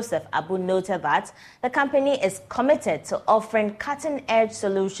Ghana, Joseph Abu, noted that the company is committed to offering cutting-edge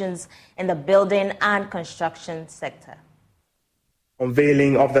solutions in the building and construction sector.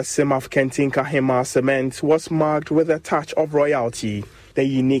 Unveiling of the Simaf Kantinka Hema cement was marked with a touch of royalty. The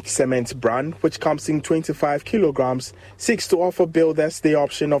unique cement brand, which comes in 25 kilograms, seeks to offer builders the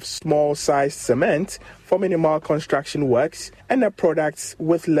option of small-sized cement for minimal construction works and the products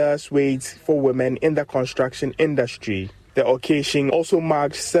with less weight for women in the construction industry. The occasion also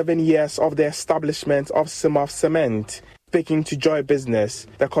marked 7 years of the establishment of Simaf Cement. Speaking to Joy Business,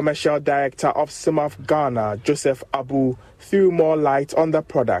 the Commercial Director of Simaf Ghana, Joseph Abu, threw more light on the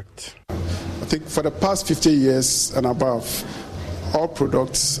product. I think for the past 50 years and above, all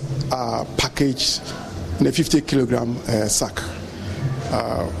products are packaged in a 50 kilogram sack,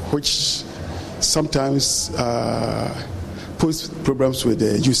 which sometimes pose problems with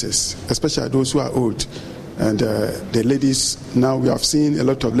the users, especially those who are old. And the ladies, now we have seen a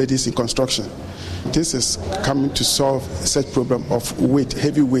lot of ladies in construction. This is coming to solve such problem of weight,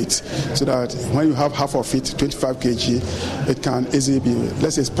 heavy weight, so that when you have half of it, 25 kg, it can easily be,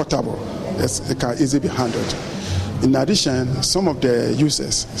 let's say it's portable, it can easily be handled. In addition, some of the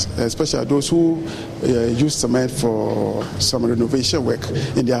users, especially those who use cement for some renovation work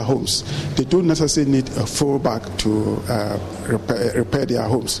in their homes, they don't necessarily need a full bag to repair their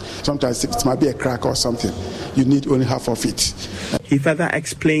homes. Sometimes it might be a crack or something. You need only half of it. He further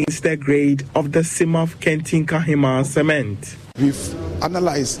explains the grade of the Simaf Kentin Kahima cement. We've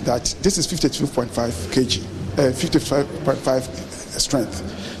analyzed that this is 52.5 kg, 55.5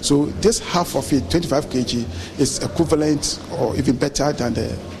 strength. So this half of it, 25 kg, is equivalent or even better than the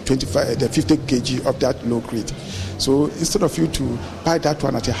 50 kg of that low grade. So instead of you to buy that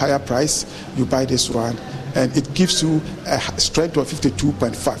one at a higher price, you buy this one, and it gives you a strength of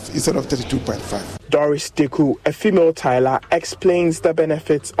 52.5 instead of 32.5. Doris Deku, a female tiler, explains the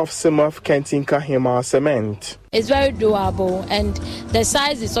benefits of Simaf Kentin Kahima cement. It's very doable, and the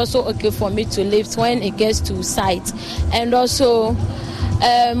size is also okay for me to lift when it gets to site. And also,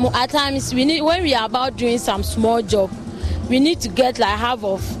 at times when we are about doing some small job, we need to get like half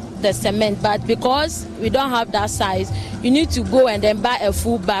of the cement, but because we don't have that size, you need to go and then buy a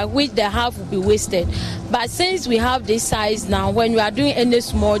full bag, which the half will be wasted. But since we have this size now, when you are doing any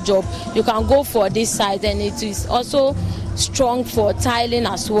small job, you can go for this size, and it is also strong for tiling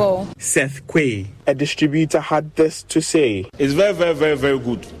as well. Seth Quay, a distributor, had this to say. It's very, very, very, very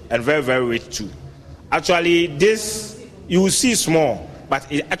good and very, very rich too. Actually, this, you will see small,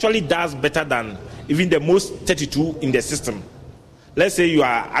 but it actually does better than even the most 32 in the system. Let's say you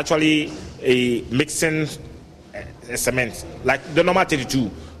are actually mixing a cement, like the normal 32,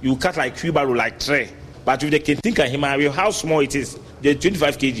 you cut like wheelbarrow, like tray. But with the Kentin Kahima, how small it is, the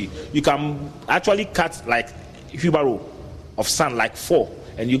 25 kg, you can actually cut like wheelbarrow of sand, like 4,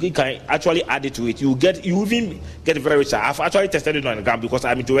 and you can actually add it to it. You even get very rich. I've actually tested it on the ground because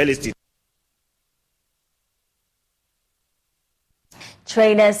I'm into real estate.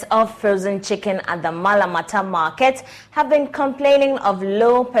 Traders of frozen chicken at the Malamata market have been complaining of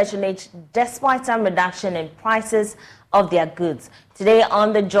low patronage despite some reduction in prices of their goods. Today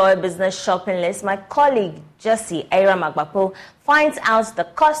on the Joy Business Shopping List, my colleague Jessie Aira Magbapo finds out the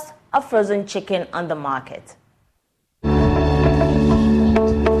cost of frozen chicken on the market.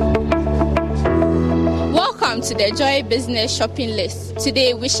 Welcome to the Joy Business Shopping List.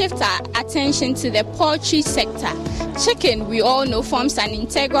 Today we shift our attention to the poultry sector. Chicken, we all know, forms an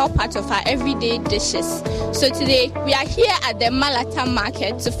integral part of our everyday dishes. So today we are here at the Malata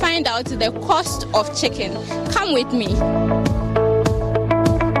market to find out the cost of chicken. Come with me.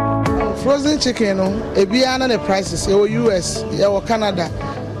 Frozen chicken, ebiana the prices. US, Canada,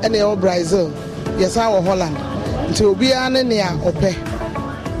 and Brazil. Yes, our Holland. Until ebiana near ope.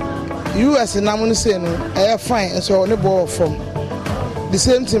 US and I'm say no, I fine, and so no ball from. The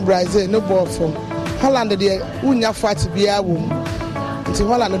same thing Brazil, no ball from. Holland, the unya fat be a womb. Until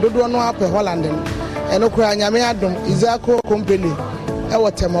Holland, don't know up a Holland, and Okra Yameadum, Isako company. Our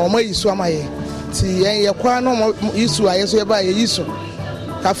time, or my Swamaye. See, and Yaquano issue, I answer by a issue.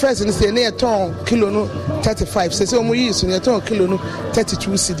 Her first and say near ton kilo no 35. Says, oh, we use near ton kilo no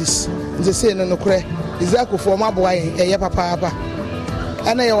 32 cities. They say no cray. Isako for my boy, a papa.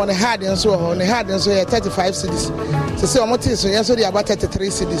 And I on a hard and so on a hard and so 35 cities. So say what is so yes, so they about 33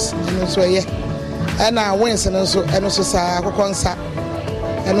 cities. And so yeah. And I went and also Sakonsa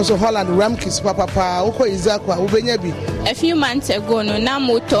and also Holland Ramkis Papa Oko Izakwa Ubenyabi. A few months ago, no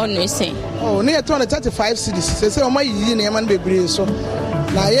Namuton we say. Oh, near 35 cities. Say, oh, my name and baby. So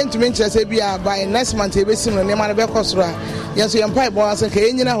now, I ain't to mention by next month, a basin and Neman Becosra. Yes, you empire boys and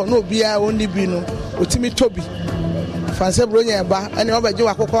Kenya, no beer only Bino, or Timmy Toby. Fancy Brunia and over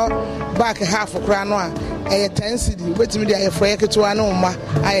Joa back half of Cranoa. A 10 city, wait me there for Ekatuanoma.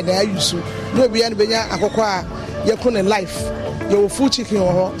 I use to no be any Benya Akokwa, Yakuna life. Your full chicken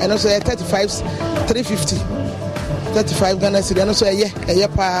and also 35, 350, 35 Ghana city, and also a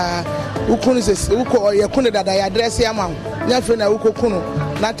yepa Ukun says Uko or Yakuna that I address Yamam. Yafina Uko Kuno,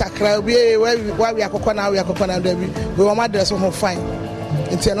 not a crowd, why we are Kokona, we are Kokona, we were my dress home fine.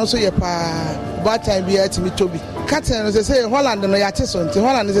 And also yepa, bad time be at me Toby. Catton, as I say, Holland and Yatison, to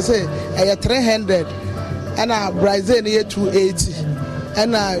Holland, as I say, a 300. And Brazil near 280,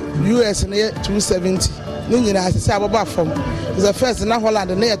 and US near 270. Nini na say above from. It's the first in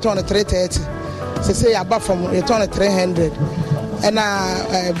Holland near turn 330. Say above from a turn 300,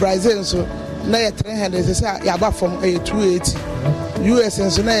 and Brazil so near 300. Say above from a 280. US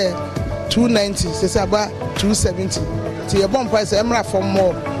and so near 290. Say about 270. So your bomb price emra from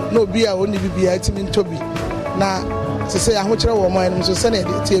more. No beer only be a team in Toby. Now. Say how much woman so send it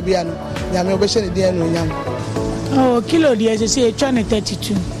Tibiano. Yam obession the yam. Oh, kilo dear, say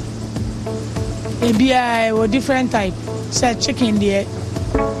 32. Maybe I were different type. Say chicken there,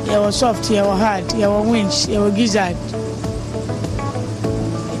 yɛwɔ soft, yɛwɔ hard, yɛwɔ winch, yɛwɔ gizzard.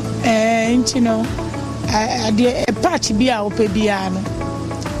 You know, a patch be our pebiano.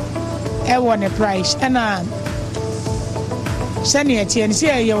 I want a price, and send it and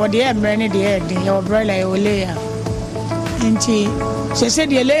say you were the embryo, the head, your broiler, your layer. And she said,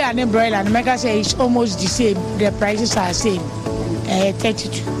 the layer and the broiler, and make us say it's almost the same, the prices are the same.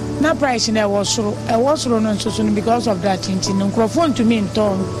 32. Now, price in I was run on social because of that. In microphone to me in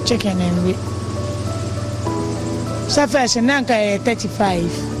town, chicken and wheat. So, first, and now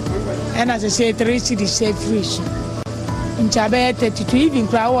 35. And as I say, 3 cities say free. In Chabay 32, even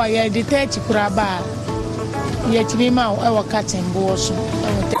Crow, I had the 30 craba. Yet me mouth, our cats and balls,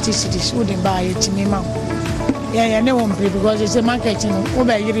 our 30 cities wouldn't buy it to me mouth. Yeah, no one because it's a market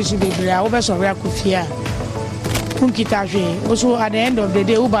over years to be over so rare could fear. Kunkitaje, also at the end of the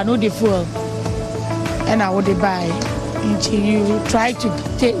day, Uber no the fuel, and I would buy. You try to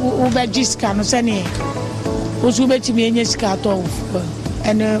take Uber Gisca, no Sani, also bet me in your scat of.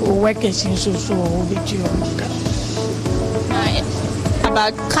 And workers in so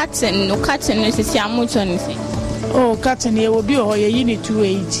about cutting, no cutting is a much anything. Oh, cutting here will be a unit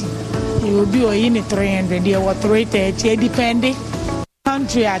 280. You will be a unit 300. There were 330, depending.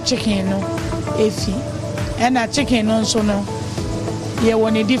 Country are chicken, if and a chicken also no. You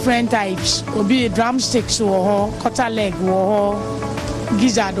want different types. Will be drumsticks or quarter leg or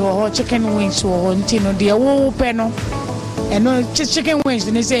gizzard or chicken wings or tino. The whole panel. And no chicken wings,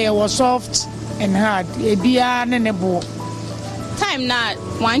 they say it was soft and hard. A beer and a bowl. Time now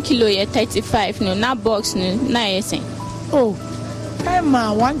 1 kilo 35. No, not box no, nice. Oh, time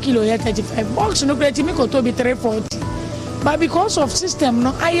 1 kilo 35. Box no great me to be 340. But because of system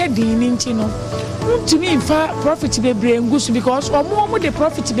no, I had the no. To me, far profit be brain goose because or more the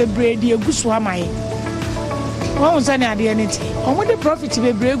profit be brain the goose wa my. One was any anything. Or more the profit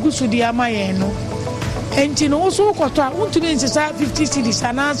be brain goose the amaye no. And you know, also, want to be in 50 cities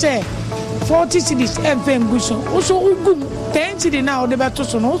and I say 40 cities and Penguso. Also, 10 cities now, the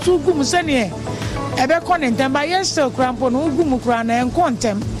Batoson, also Gumusani. Ever content, but yes, still cramp on Ugumukran and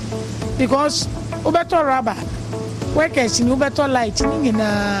quantum because Ubeto rubber workers in Ubeto lighting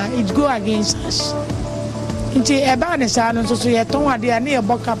it go against us. Into a banner sound, so you don't want near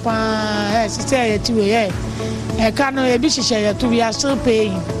Bocapa, say to a canoe, a bishy to we are still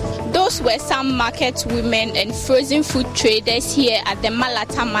paying. Those were some market women and frozen food traders here at the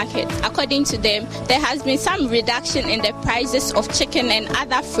Malata market. According to them, there has been some reduction in the prices of chicken and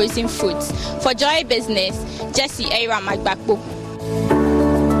other frozen foods. For Joy Business, Jesse Aira Magbakbo.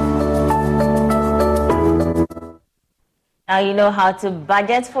 Now you know how to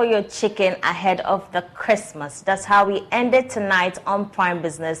budget for your chicken ahead of the Christmas. That's how we end it tonight on Prime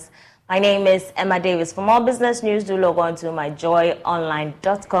Business. My name is Emma Davis. For more business news, do log on to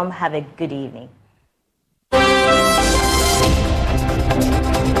myjoyonline.com. Have a good evening.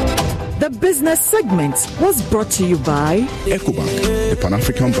 The business segment was brought to you by EcoBank, the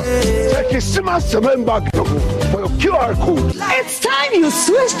Pan-African Bank. For your QR code. It's time you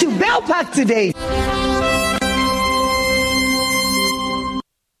switch to Bell Pack today.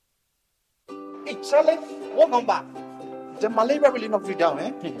 Hey, Charlie, what number? The malaria really knocked you down,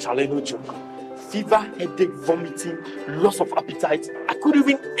 eh? Hey, Charlie, no joke. Fever, headache, vomiting, loss of appetite. I couldn't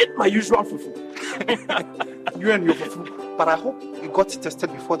even eat my usual fufu. You and your fufu. But I hope you got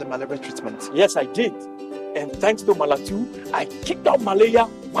tested before the malaria treatment. Yes, I did. And thanks to Malatu, I kicked out malaria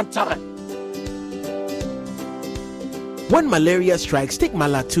one time. When malaria strikes, take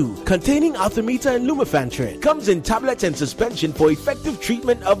Malatu, containing Artemether and Lumefantrine. Comes in tablets and suspension for effective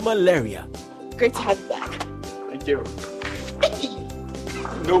treatment of malaria. Great to have you back. Thank you.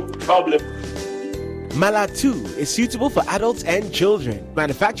 No problem. Malatu is suitable for adults and children.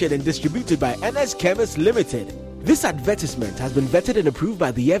 Manufactured and distributed by NS Chemist Limited. This advertisement has been vetted and approved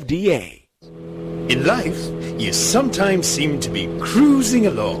by the FDA. In life, you sometimes seem to be cruising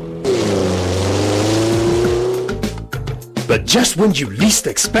along. But just when you least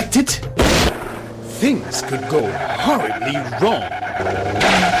expect it, things could go horribly wrong.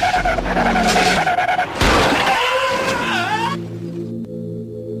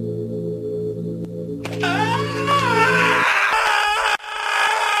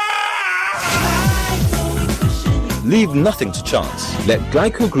 Leave nothing to chance. Let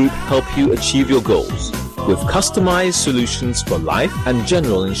Glyco Group help you achieve your goals with customized solutions for life and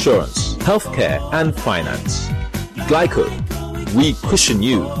general insurance, healthcare and finance. Glyco, we cushion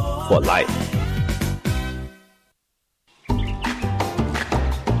you for life.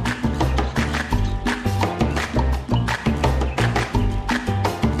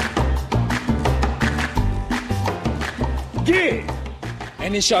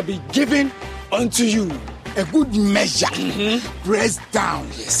 and it shall be given unto you. A good measure, pressed down,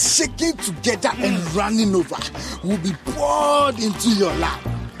 shaking together and running over, will be poured into your lap.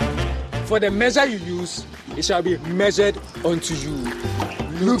 For the measure you use, it shall be measured unto you.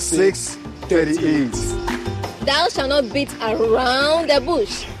 Luke 6:38. Thou shalt not beat around the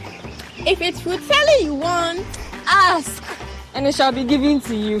bush. If it's food selling you want, ask, and it shall be given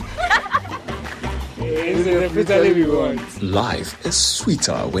to you. Life is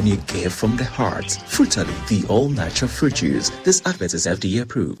sweeter when you give from the heart. Frutally, the all-natural fruit juice. This advert is FDA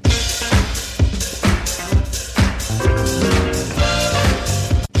approved.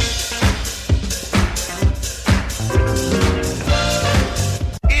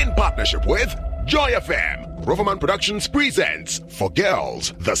 In partnership with Joy FM, Roverman Productions presents For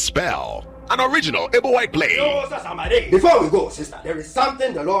Girls, The Spell. An original Able White play. Before we go, sister, there is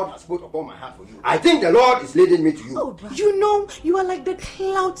something the Lord has put upon my heart for you. I think the Lord is leading me to you. Oh, brother. You know, you are like the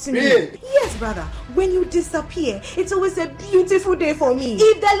clouds in Really? me. Yes, brother. When you disappear, it's always a beautiful day for me.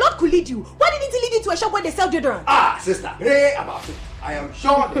 If the Lord could lead you, why didn't he lead you to a shop where they sell deodorant? Ah, sister, pray about it. I am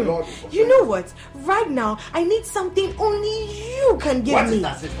sure the Lord will. You know what? Right now, I need something only you can give What me. is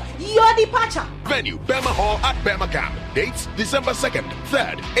that, sister? Your departure. Venue, Bema Hall at Bema Camp. Dates, December 2nd,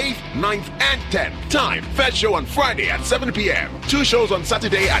 3rd, 8th, 9th, and 10th. Time, first show on Friday at 7 p.m. 2 shows on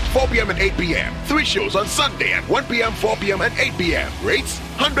Saturday at 4 p.m. and 8 p.m. 3 shows on Sunday at 1 p.m., 4 p.m. and 8 p.m. Rates,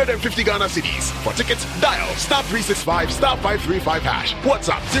 150 Ghana cedis. For tickets, dial *365 *535 hash.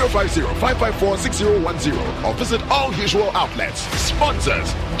 WhatsApp 050-554-6010 or visit all usual outlets.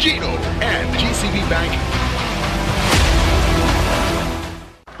 Sponsors, Gino and GCB Bank.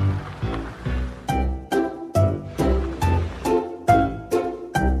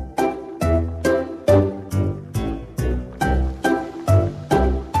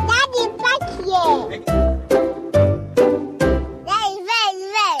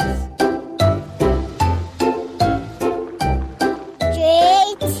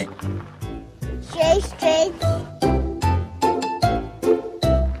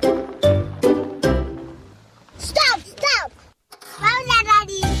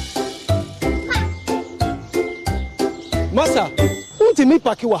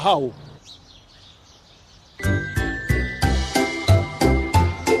 How?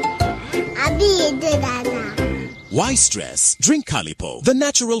 Why stress? Drink Calipo, the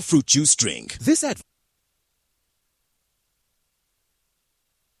natural fruit juice drink. This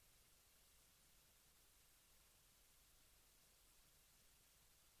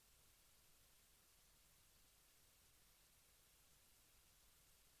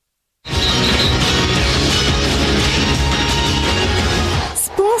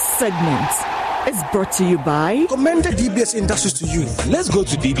segment is brought to you by Commended DBS Industries to you. Let's go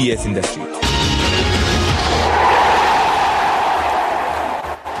to DBS Industries.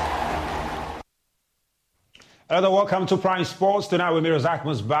 Hello, welcome to Prime Sports. Tonight with me, Razak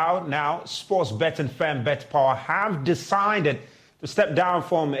Musbao. Now, sports betting firm BetPower have decided to step down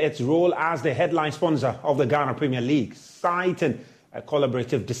from its role as the headline sponsor of the Ghana Premier League, citing a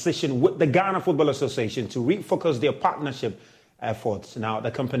collaborative decision with the Ghana Football Association to refocus their partnership efforts. Now, the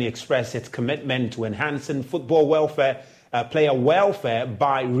company expressed its commitment to enhancing football welfare, player welfare,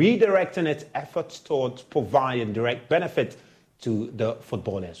 by redirecting its efforts towards providing direct benefit to the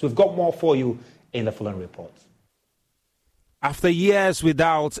footballers. We've got more for you in the following report. After years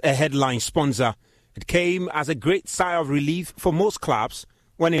without a headline sponsor, it came as a great sigh of relief for most clubs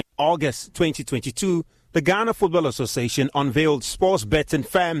when in August 2022, the Ghana Football Association unveiled sports betting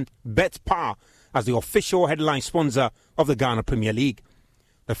firm BetPower as the official headline sponsor of the Ghana Premier League.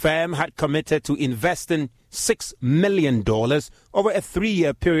 The firm had committed to investing $6 million over a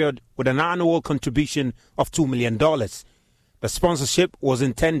 3-year period with an annual contribution of $2 million. The sponsorship was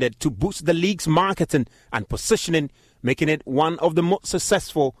intended to boost the league's marketing and positioning, making it one of the most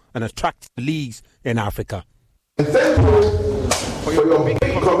successful and attractive leagues in Africa. Thank you for your big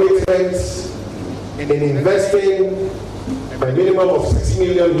commitments in investing a minimum of $6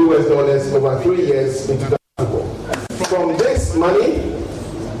 million over 3 years into football. From this money,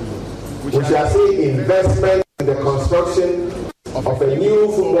 we shall see investment in the construction of a new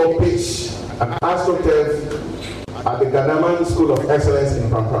football pitch at AstroTurf at the Ghanaman School of Excellence in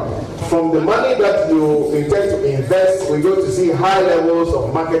Pampram. From the money that you intend to invest, we're going to see high levels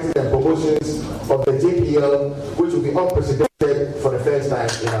of marketing and promotions of the GPL, which will be unprecedented for the first time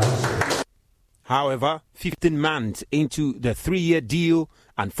in our history. However, 15 months into the 3-year deal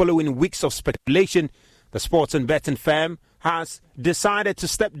and following weeks of speculation, the sports and betting firm has decided to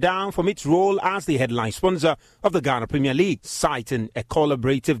step down from its role as the headline sponsor of the Ghana Premier League, citing a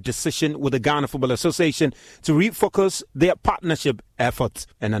collaborative decision with the Ghana Football Association to refocus their partnership efforts.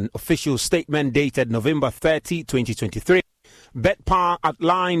 In an official statement dated November 30, 2023, BetPower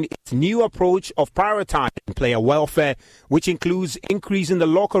outlined its new approach of prioritizing player welfare, which includes increasing the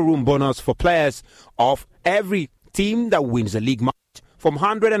locker room bonus for players of every team that wins the league match from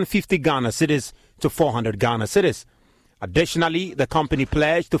 150 Ghana cedis to 400 Ghana cedis. Additionally, the company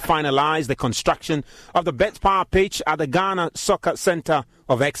pledged to finalize the construction of the BetPower pitch at the Ghana Soccer Center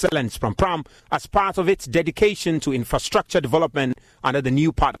of Excellence Pram as part of its dedication to infrastructure development under the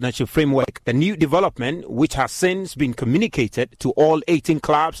new partnership framework. The new development, which has since been communicated to all 18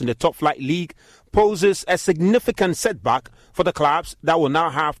 clubs in the top flight league, poses a significant setback for the clubs that will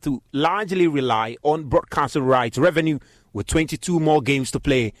now have to largely rely on broadcasting rights revenue with 22 more games to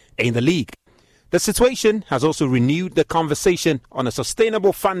play in the league. The situation has also renewed the conversation on a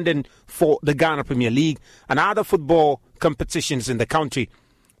sustainable funding for the Ghana Premier League and other football competitions in the country,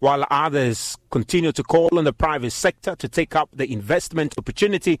 while others continue to call on the private sector to take up the investment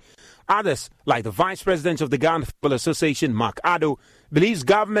opportunity. Others, like the Vice President of the Ghana Football Association, Mark Addo, believes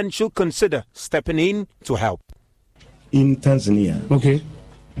government should consider stepping in to help. In Tanzania,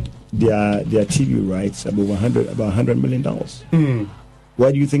 their TV rights about $100 million.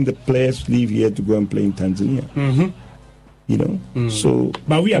 Why do you think the players leave here to go and play in Tanzania? You know, so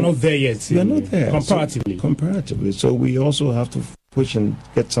but we are not there yet. We are not there comparatively. So we also have to push and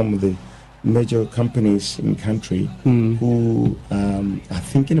get some of the major companies in the country who are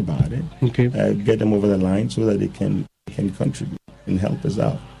thinking about it. Get them over the line so that they can contribute and help us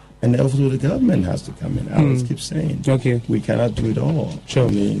out. And also the government has to come in. I always keep saying, we cannot do it all. Sure.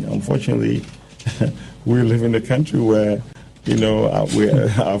 I mean, unfortunately, we live in a country where, you know,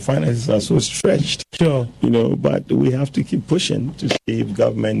 our finances are so stretched. Sure. You know, but we have to keep pushing to see if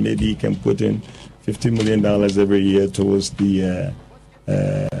government maybe can put in $50 million every year towards the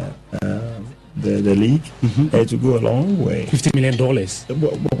league. To go a long way. $50 million.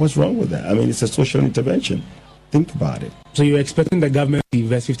 What's wrong with that? I mean, it's a social intervention. Think about it. So you're expecting the government to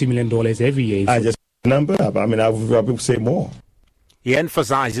invest $50 million every year? I just number up. I mean, I would say more. He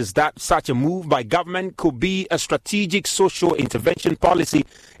emphasizes that such a move by government could be a strategic social intervention policy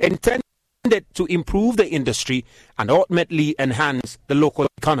intended to improve the industry and ultimately enhance the local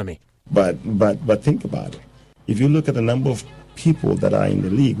economy. But think about it. If you look at the number of people that are in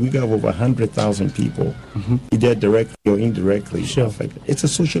the league, we got over 100,000 people, either directly or indirectly affected. It's a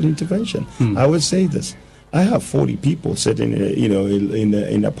social intervention. I would say this. I have 40 people sitting,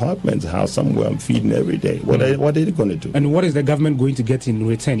 in apartments, house somewhere. I'm feeding every day. What are they going to do? And what is the government going to get in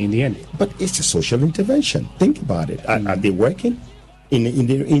return in the end? But it's a social intervention. Think about it. Are they working? In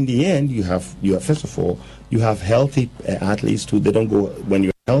the end, you have first of all, you have healthy athletes too. They don't go when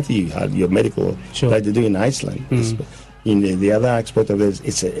you're healthy. You have your medical, like they do in Iceland. In the other aspect of it,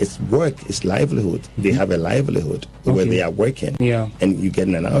 it's work, it's livelihood. They have a livelihood where they are working, and you're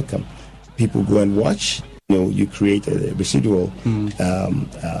getting an outcome. People go and watch. You create a residual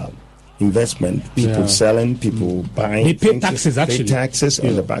investment. People selling, people buying. They pay taxes, actually. Pay taxes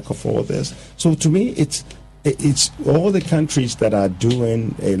on the back of all this. So to me, it's all the countries that are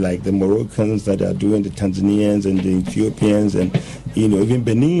doing, like the Moroccans that are doing, the Tanzanians and the Ethiopians, and even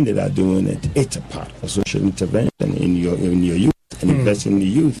Benin that are doing it. It's a part of social intervention in your youth and invest in the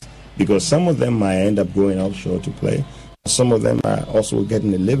youth, because some of them might end up going offshore to play. Some of them are also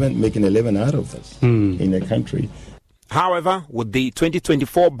making a living out of this in the country. However, with the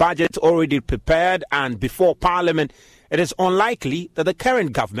 2024 budget already prepared and before Parliament, it is unlikely that the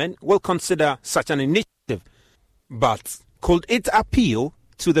current government will consider such an initiative. But could it appeal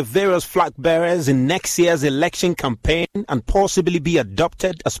to the various flag bearers in next year's election campaign and possibly be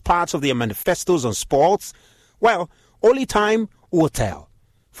adopted as part of their manifestos on sports? Well, only time will tell.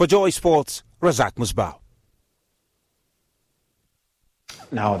 For Joy Sports, Razak Musbah.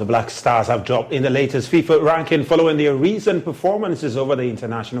 Now, the Black Stars have dropped in the latest FIFA ranking following their recent performances over the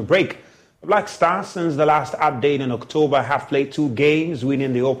international break. The Black Stars, since the last update in October, have played 2 games,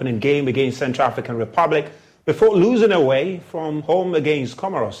 winning the opening game against Central African Republic before losing away from home against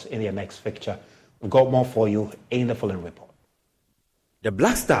Comoros in their next fixture. We've got more for you in the following report. The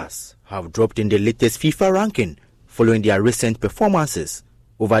Black Stars have dropped in the latest FIFA ranking following their recent performances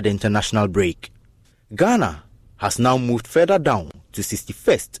over the international break. Ghana has now moved further down to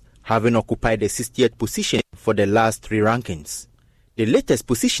 61st, having occupied the 60th position for the last 3 rankings. The latest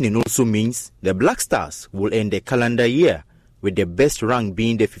positioning also means the Black Stars will end the calendar year with the best rank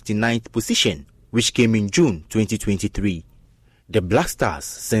being the 59th position, which came in June 2023. The Black Stars,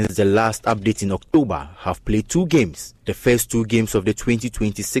 since the last update in October, have played 2 games, the first 2 games of the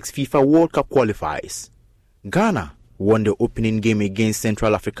 2026 FIFA World Cup qualifiers. Ghana won the opening game against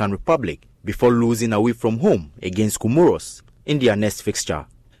Central African Republic before losing away from home against Comoros in their next fixture.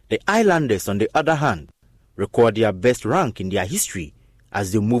 The Islanders, on the other hand, record their best rank in their history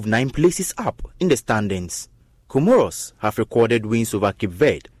as they move 9 places up in the standings. Comoros have recorded wins over Cape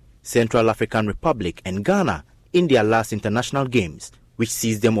Verde, Central African Republic and Ghana in their last international games, which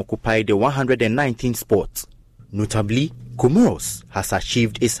sees them occupy the 119th spot. Notably, Comoros has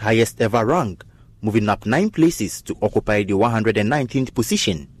achieved its highest ever rank, moving up 9 places to occupy the 119th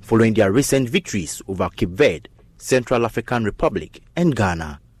position following their recent victories over Cape Verde, Central African Republic and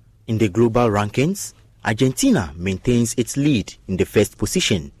Ghana. In the global rankings, Argentina maintains its lead in the first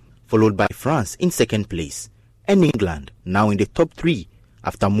position, followed by France in second place, and England now in the top 3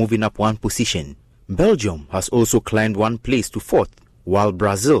 after moving up 1 position. Belgium has also climbed 1 place to 4th, while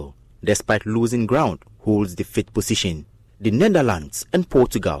Brazil, despite losing ground, holds the 5th position. The Netherlands and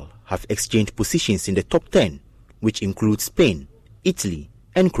Portugal have exchanged positions in the top 10, which includes Spain, Italy,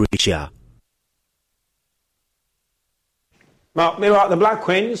 and Croatia. Now, meanwhile, the Black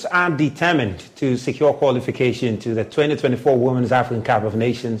Queens are determined to secure qualification to the 2024 Women's African Cup of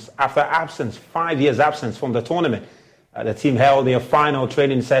Nations after 5 years absence from the tournament. The team held their final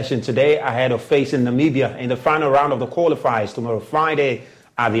training session today ahead of facing Namibia in the final round of the qualifiers tomorrow Friday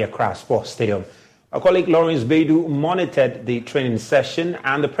at the Accra Sports Stadium. Our colleague Lawrence Beidou monitored the training session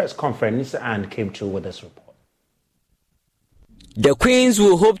and the press conference and came through with this report. The Queens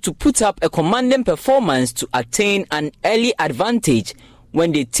will hope to put up a commanding performance to attain an early advantage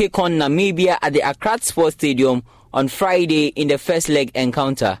when they take on Namibia at the Accra Sports Stadium on Friday in the first leg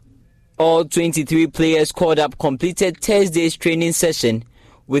encounter. All 23 players called up completed Thursday's training session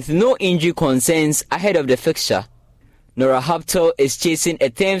with no injury concerns ahead of the fixture. Nora Haptel is chasing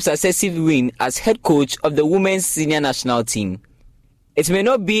a 10th successive win as head coach of the women's senior national team. It may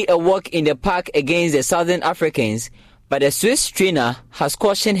not be a walk in the park against the Southern Africans, but the Swiss trainer has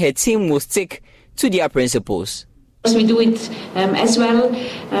cautioned her team will stick to their principles. We do it as well,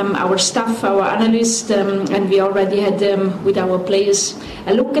 our staff, our analysts, and we already had with our players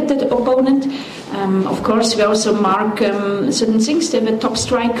a look at the opponent. Of course, we also mark certain things. They have a top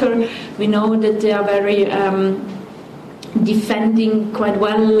striker. We know that they are very defending quite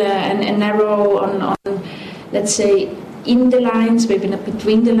well and narrow on, let's say, in the lines, maybe not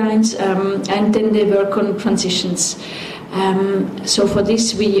between the lines, and then they work on transitions. So for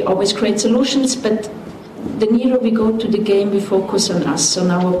this, we always create solutions, but the nearer we go to the game, we focus on us,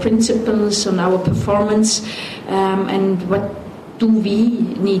 on our principles, on our performance, and what do we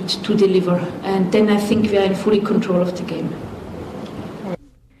need to deliver. And then I think we are in fully control of the game.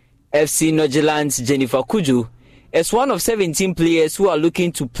 FC Nordjylland's Jennifer Kuju is one of 17 players who are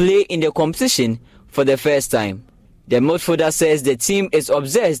looking to play in the competition for the first time. The midfielder says the team is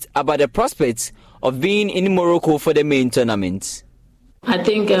obsessed about the prospects of being in Morocco for the main tournament. I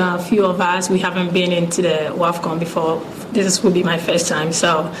think a few of us, we haven't been into the WAFCON before. This will be my first time,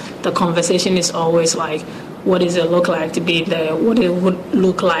 so the conversation is always like, what does it look like to be there? What it would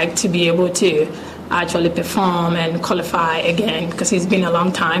look like to be able to actually perform and qualify again, because it's been a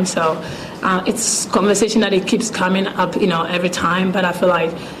long time. So it's conversation that it keeps coming up, every time. But I feel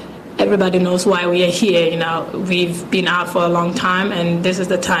like everybody knows why we are here. We've been out for a long time, and this is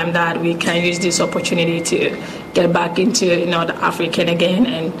the time that we can use this opportunity to get back into, the African again.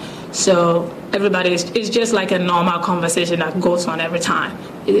 And so everybody it's just like a normal conversation that goes on every time.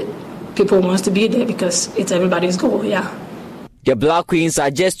 People want to be there because it's everybody's goal, yeah. The Black Queens are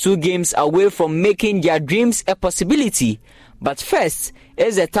just 2 games away from making their dreams a possibility. But first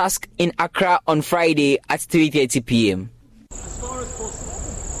is a task in Accra on Friday at 3:30 p.m.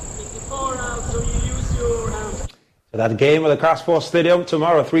 So that game at the Accra Sports Stadium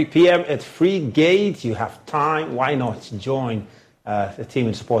tomorrow 3 p.m. It's free gate. You have time. Why not join the team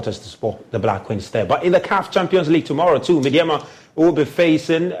and supporters to support the Black Queens there? But in the CAF Champions League tomorrow too, Midyama will be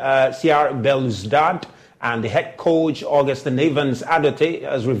facing CR Belouizdad, and the head coach Augustin Evans Adote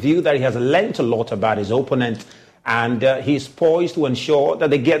has revealed that he has learnt a lot about his opponent, and he's poised to ensure that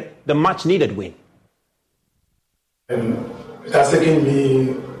they get the much needed win. It has taken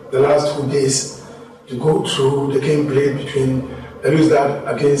me the last 2 days to go through the game played between Belouizdad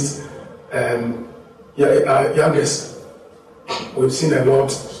against Youngest. We've seen a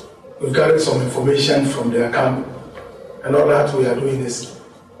lot. We've gathered some information from their camp, and all that we are doing is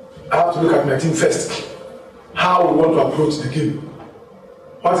I have to look at my team first. How we want to approach the game.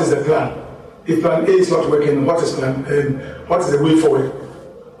 What is the plan? If plan A is not working, what is plan? What is the way forward?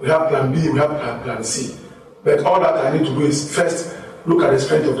 We have plan B, we have plan C. But all that I need to do is first look at the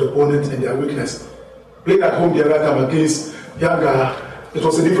strength of the opponent and their weakness. Playing at home the other time against Yanga, it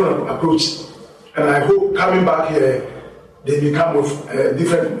was a different approach. And I hope coming back here, they become with a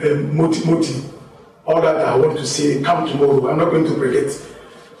different motive. All that I want to say, come tomorrow. I'm not going to predict.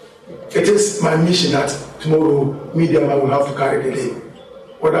 It is my mission that tomorrow, media will have to carry the day.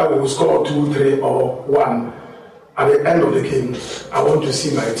 Whether we will score 2, 3, or 1, at the end of the game, I want to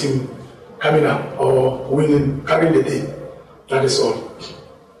see my team coming up or winning, carrying the day. That is all.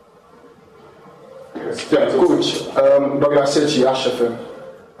 Yeah, Coach, Dr. Sechi Ashefem.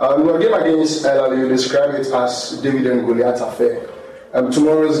 Your game against LL, you describe it as David and Goliath affair.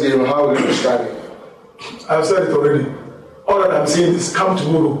 Tomorrow's game, how will you describe it? I've said it already. All that I'm saying is come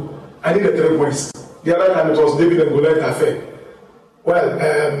tomorrow. I need the 3 points. The other time it was David and Goliath affair. Well,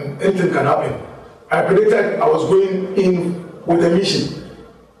 anything can happen. I predicted I was going in with a mission.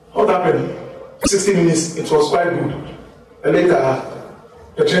 What happened? 60 minutes, it was quite good. And later,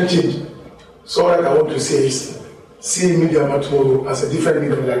 the trend changed. So all that I want to say is, see media tomorrow as a different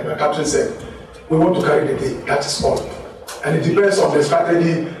medium, like my captain said. We want to carry the day, that is all. And it depends on the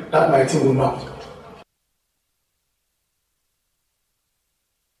strategy that my team will mount.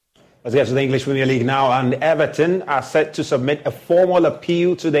 Let's get to the English Premier League now, and Everton are set to submit a formal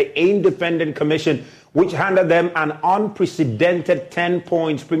appeal to the Independent Commission, which handed them an unprecedented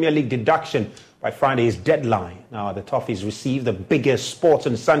 10-point Premier League deduction by Friday's deadline. Now, the Toffees received the biggest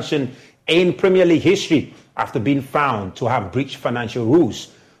sporting sanction in Premier League history after being found to have breached financial rules.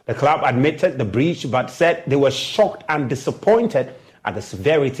 The club admitted the breach but said they were shocked and disappointed at the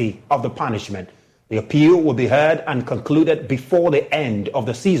severity of the punishment. The appeal will be heard and concluded before the end of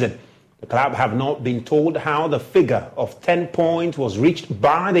the season. The club have not been told how the figure of 10 points was reached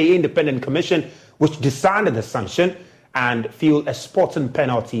by the Independent Commission, which decided the sanction, and feel a sporting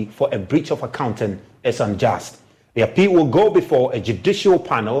penalty for a breach of accounting is unjust. The appeal will go before a judicial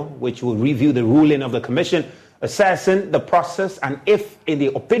panel, which will review the ruling of the Commission, assessing the process and if, in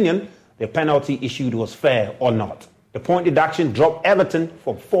the opinion, the penalty issued was fair or not. The point deduction dropped Everton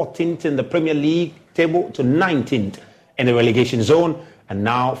from 14th in the Premier League table to 19th in the relegation zone, and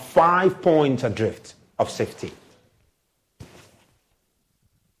now 5 points adrift of safety.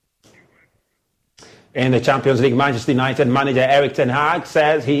 In the Champions League, Manchester United manager Erik ten Hag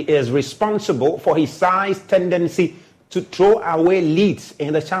says he is responsible for his side's tendency to throw away leads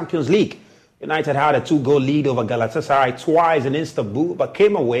in the Champions League. United had a 2-goal lead over Galatasaray twice in Istanbul, but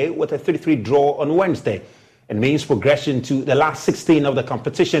came away with a 3-3 draw on Wednesday. It means progression to the last 16 of the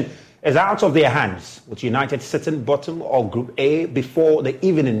competition is out of their hands, with United sitting bottom of Group A before the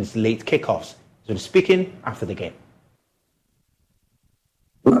evening's late kickoffs. So speaking after the game.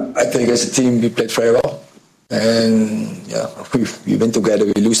 I think as a team we played very well, and we win together,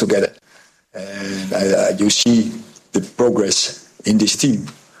 we lose together, and you see the progress in this team,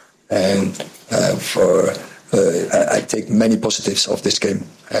 and I take many positives of this game.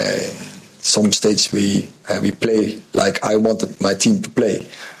 Some stages we play like I wanted my team to play.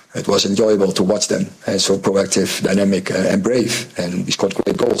 It was enjoyable to watch them, and so proactive, dynamic, and brave, and we scored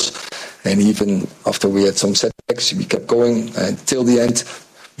great goals. And even after we had some setbacks, we kept going until the end,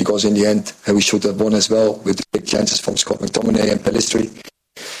 because in the end we should have won as well with the big chances from Scott McTominay and Pellistri.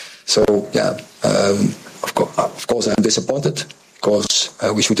 So of course I'm disappointed, because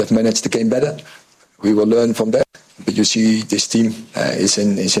we should have managed the game better. We will learn from that, but you see this team is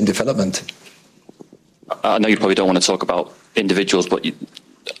in development. I know you probably don't want to talk about individuals, but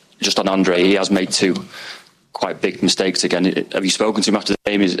just on Andre, he has made 2 quite big mistakes again. Have you spoken to him after the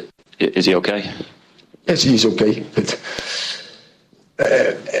game? Is he okay? Yes, he's okay. But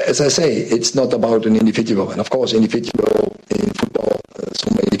as I say, it's not about an individual. And of course, individual in football,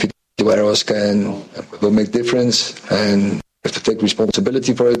 some individual errors will make difference, and you have to take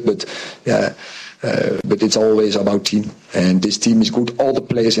responsibility for it. But but it's always about team. And this team is good. All the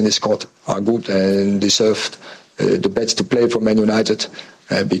players in this squad are good and deserved the best to play for Man United,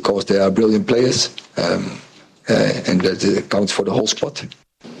 because they are brilliant players, and that counts for the whole squad.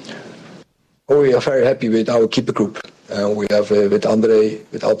 We are very happy with our keeper group. We have with Andre,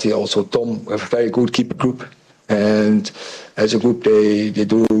 with Alti, also Tom, we have a very good keeper group. And as a group, they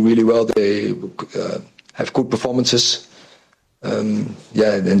do really well. They have good performances. And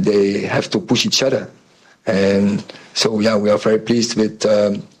they have to push each other. And so, we are very pleased with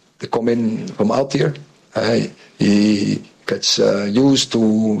the comment from Altir. He gets used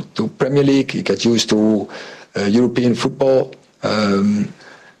to Premier League. He gets used to European football,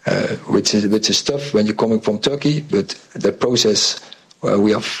 which is tough when you're coming from Turkey. But the process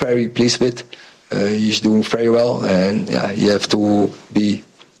we are very pleased with. He's doing very well, and you have to be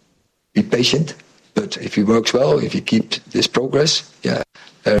patient. But But if he works well, if he keeps this progress,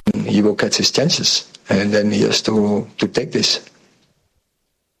 then he will get his chances, and then he has to take this.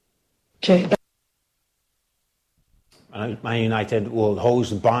 Okay. Man United will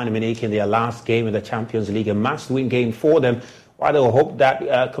host Bayern Munich in their last game in the Champions League, a must-win game for them, while they will hope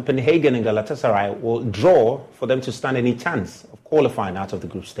that Copenhagen and Galatasaray will draw for them to stand any chance of qualifying out of the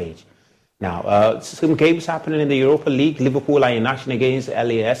group stage. Now, some games happening in the Europa League. Liverpool are in action against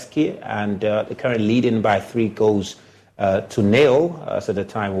LASK, and they're currently leading by 3-0 at the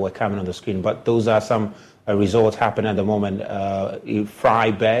time we're coming on the screen. But those are some results happening at the moment.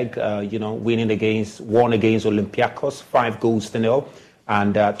 Freiburg, won against Olympiacos, 5-0,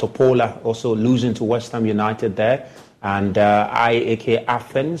 and Topola also losing to West Ham United there, and AEK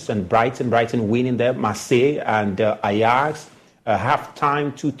Athens and Brighton winning there, Marseille and Ajax,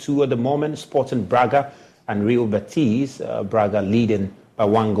 half-time 2-2 at the moment. Sporting Braga and Real Betis, Braga leading by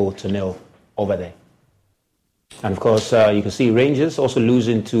 1-0 over there. And of course, you can see Rangers also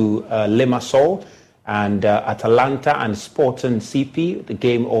losing to Limassol, and Atalanta and Sporting CP. The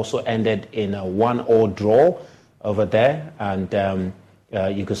game also ended in a 1-1 draw over there. And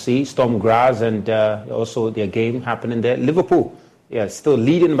you can see Storm Graz and also their game happening there. Liverpool, still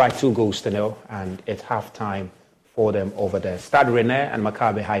leading by 2-0, and it's half-time for them over there. Stade Rennais and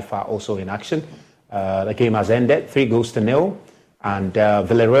Maccabi Haifa also in action. The game has ended 3-0. And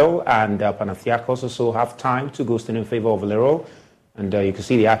Villarreal and Panathinaikos also half-time, 2-0 in favor of Villarreal. And you can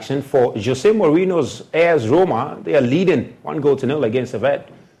see the action for Jose Mourinho's AS Roma. They are leading 1-0 against Servette.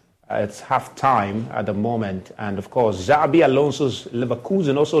 It's half-time at the moment. And of course, Xabi Alonso's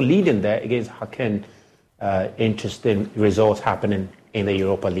Leverkusen also leading there against Haken. Interesting results happening in the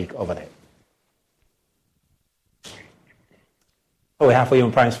Europa League over there. We have for you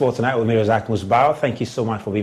on Prime Sports tonight with me, Razak Musbao. Thank you so much for being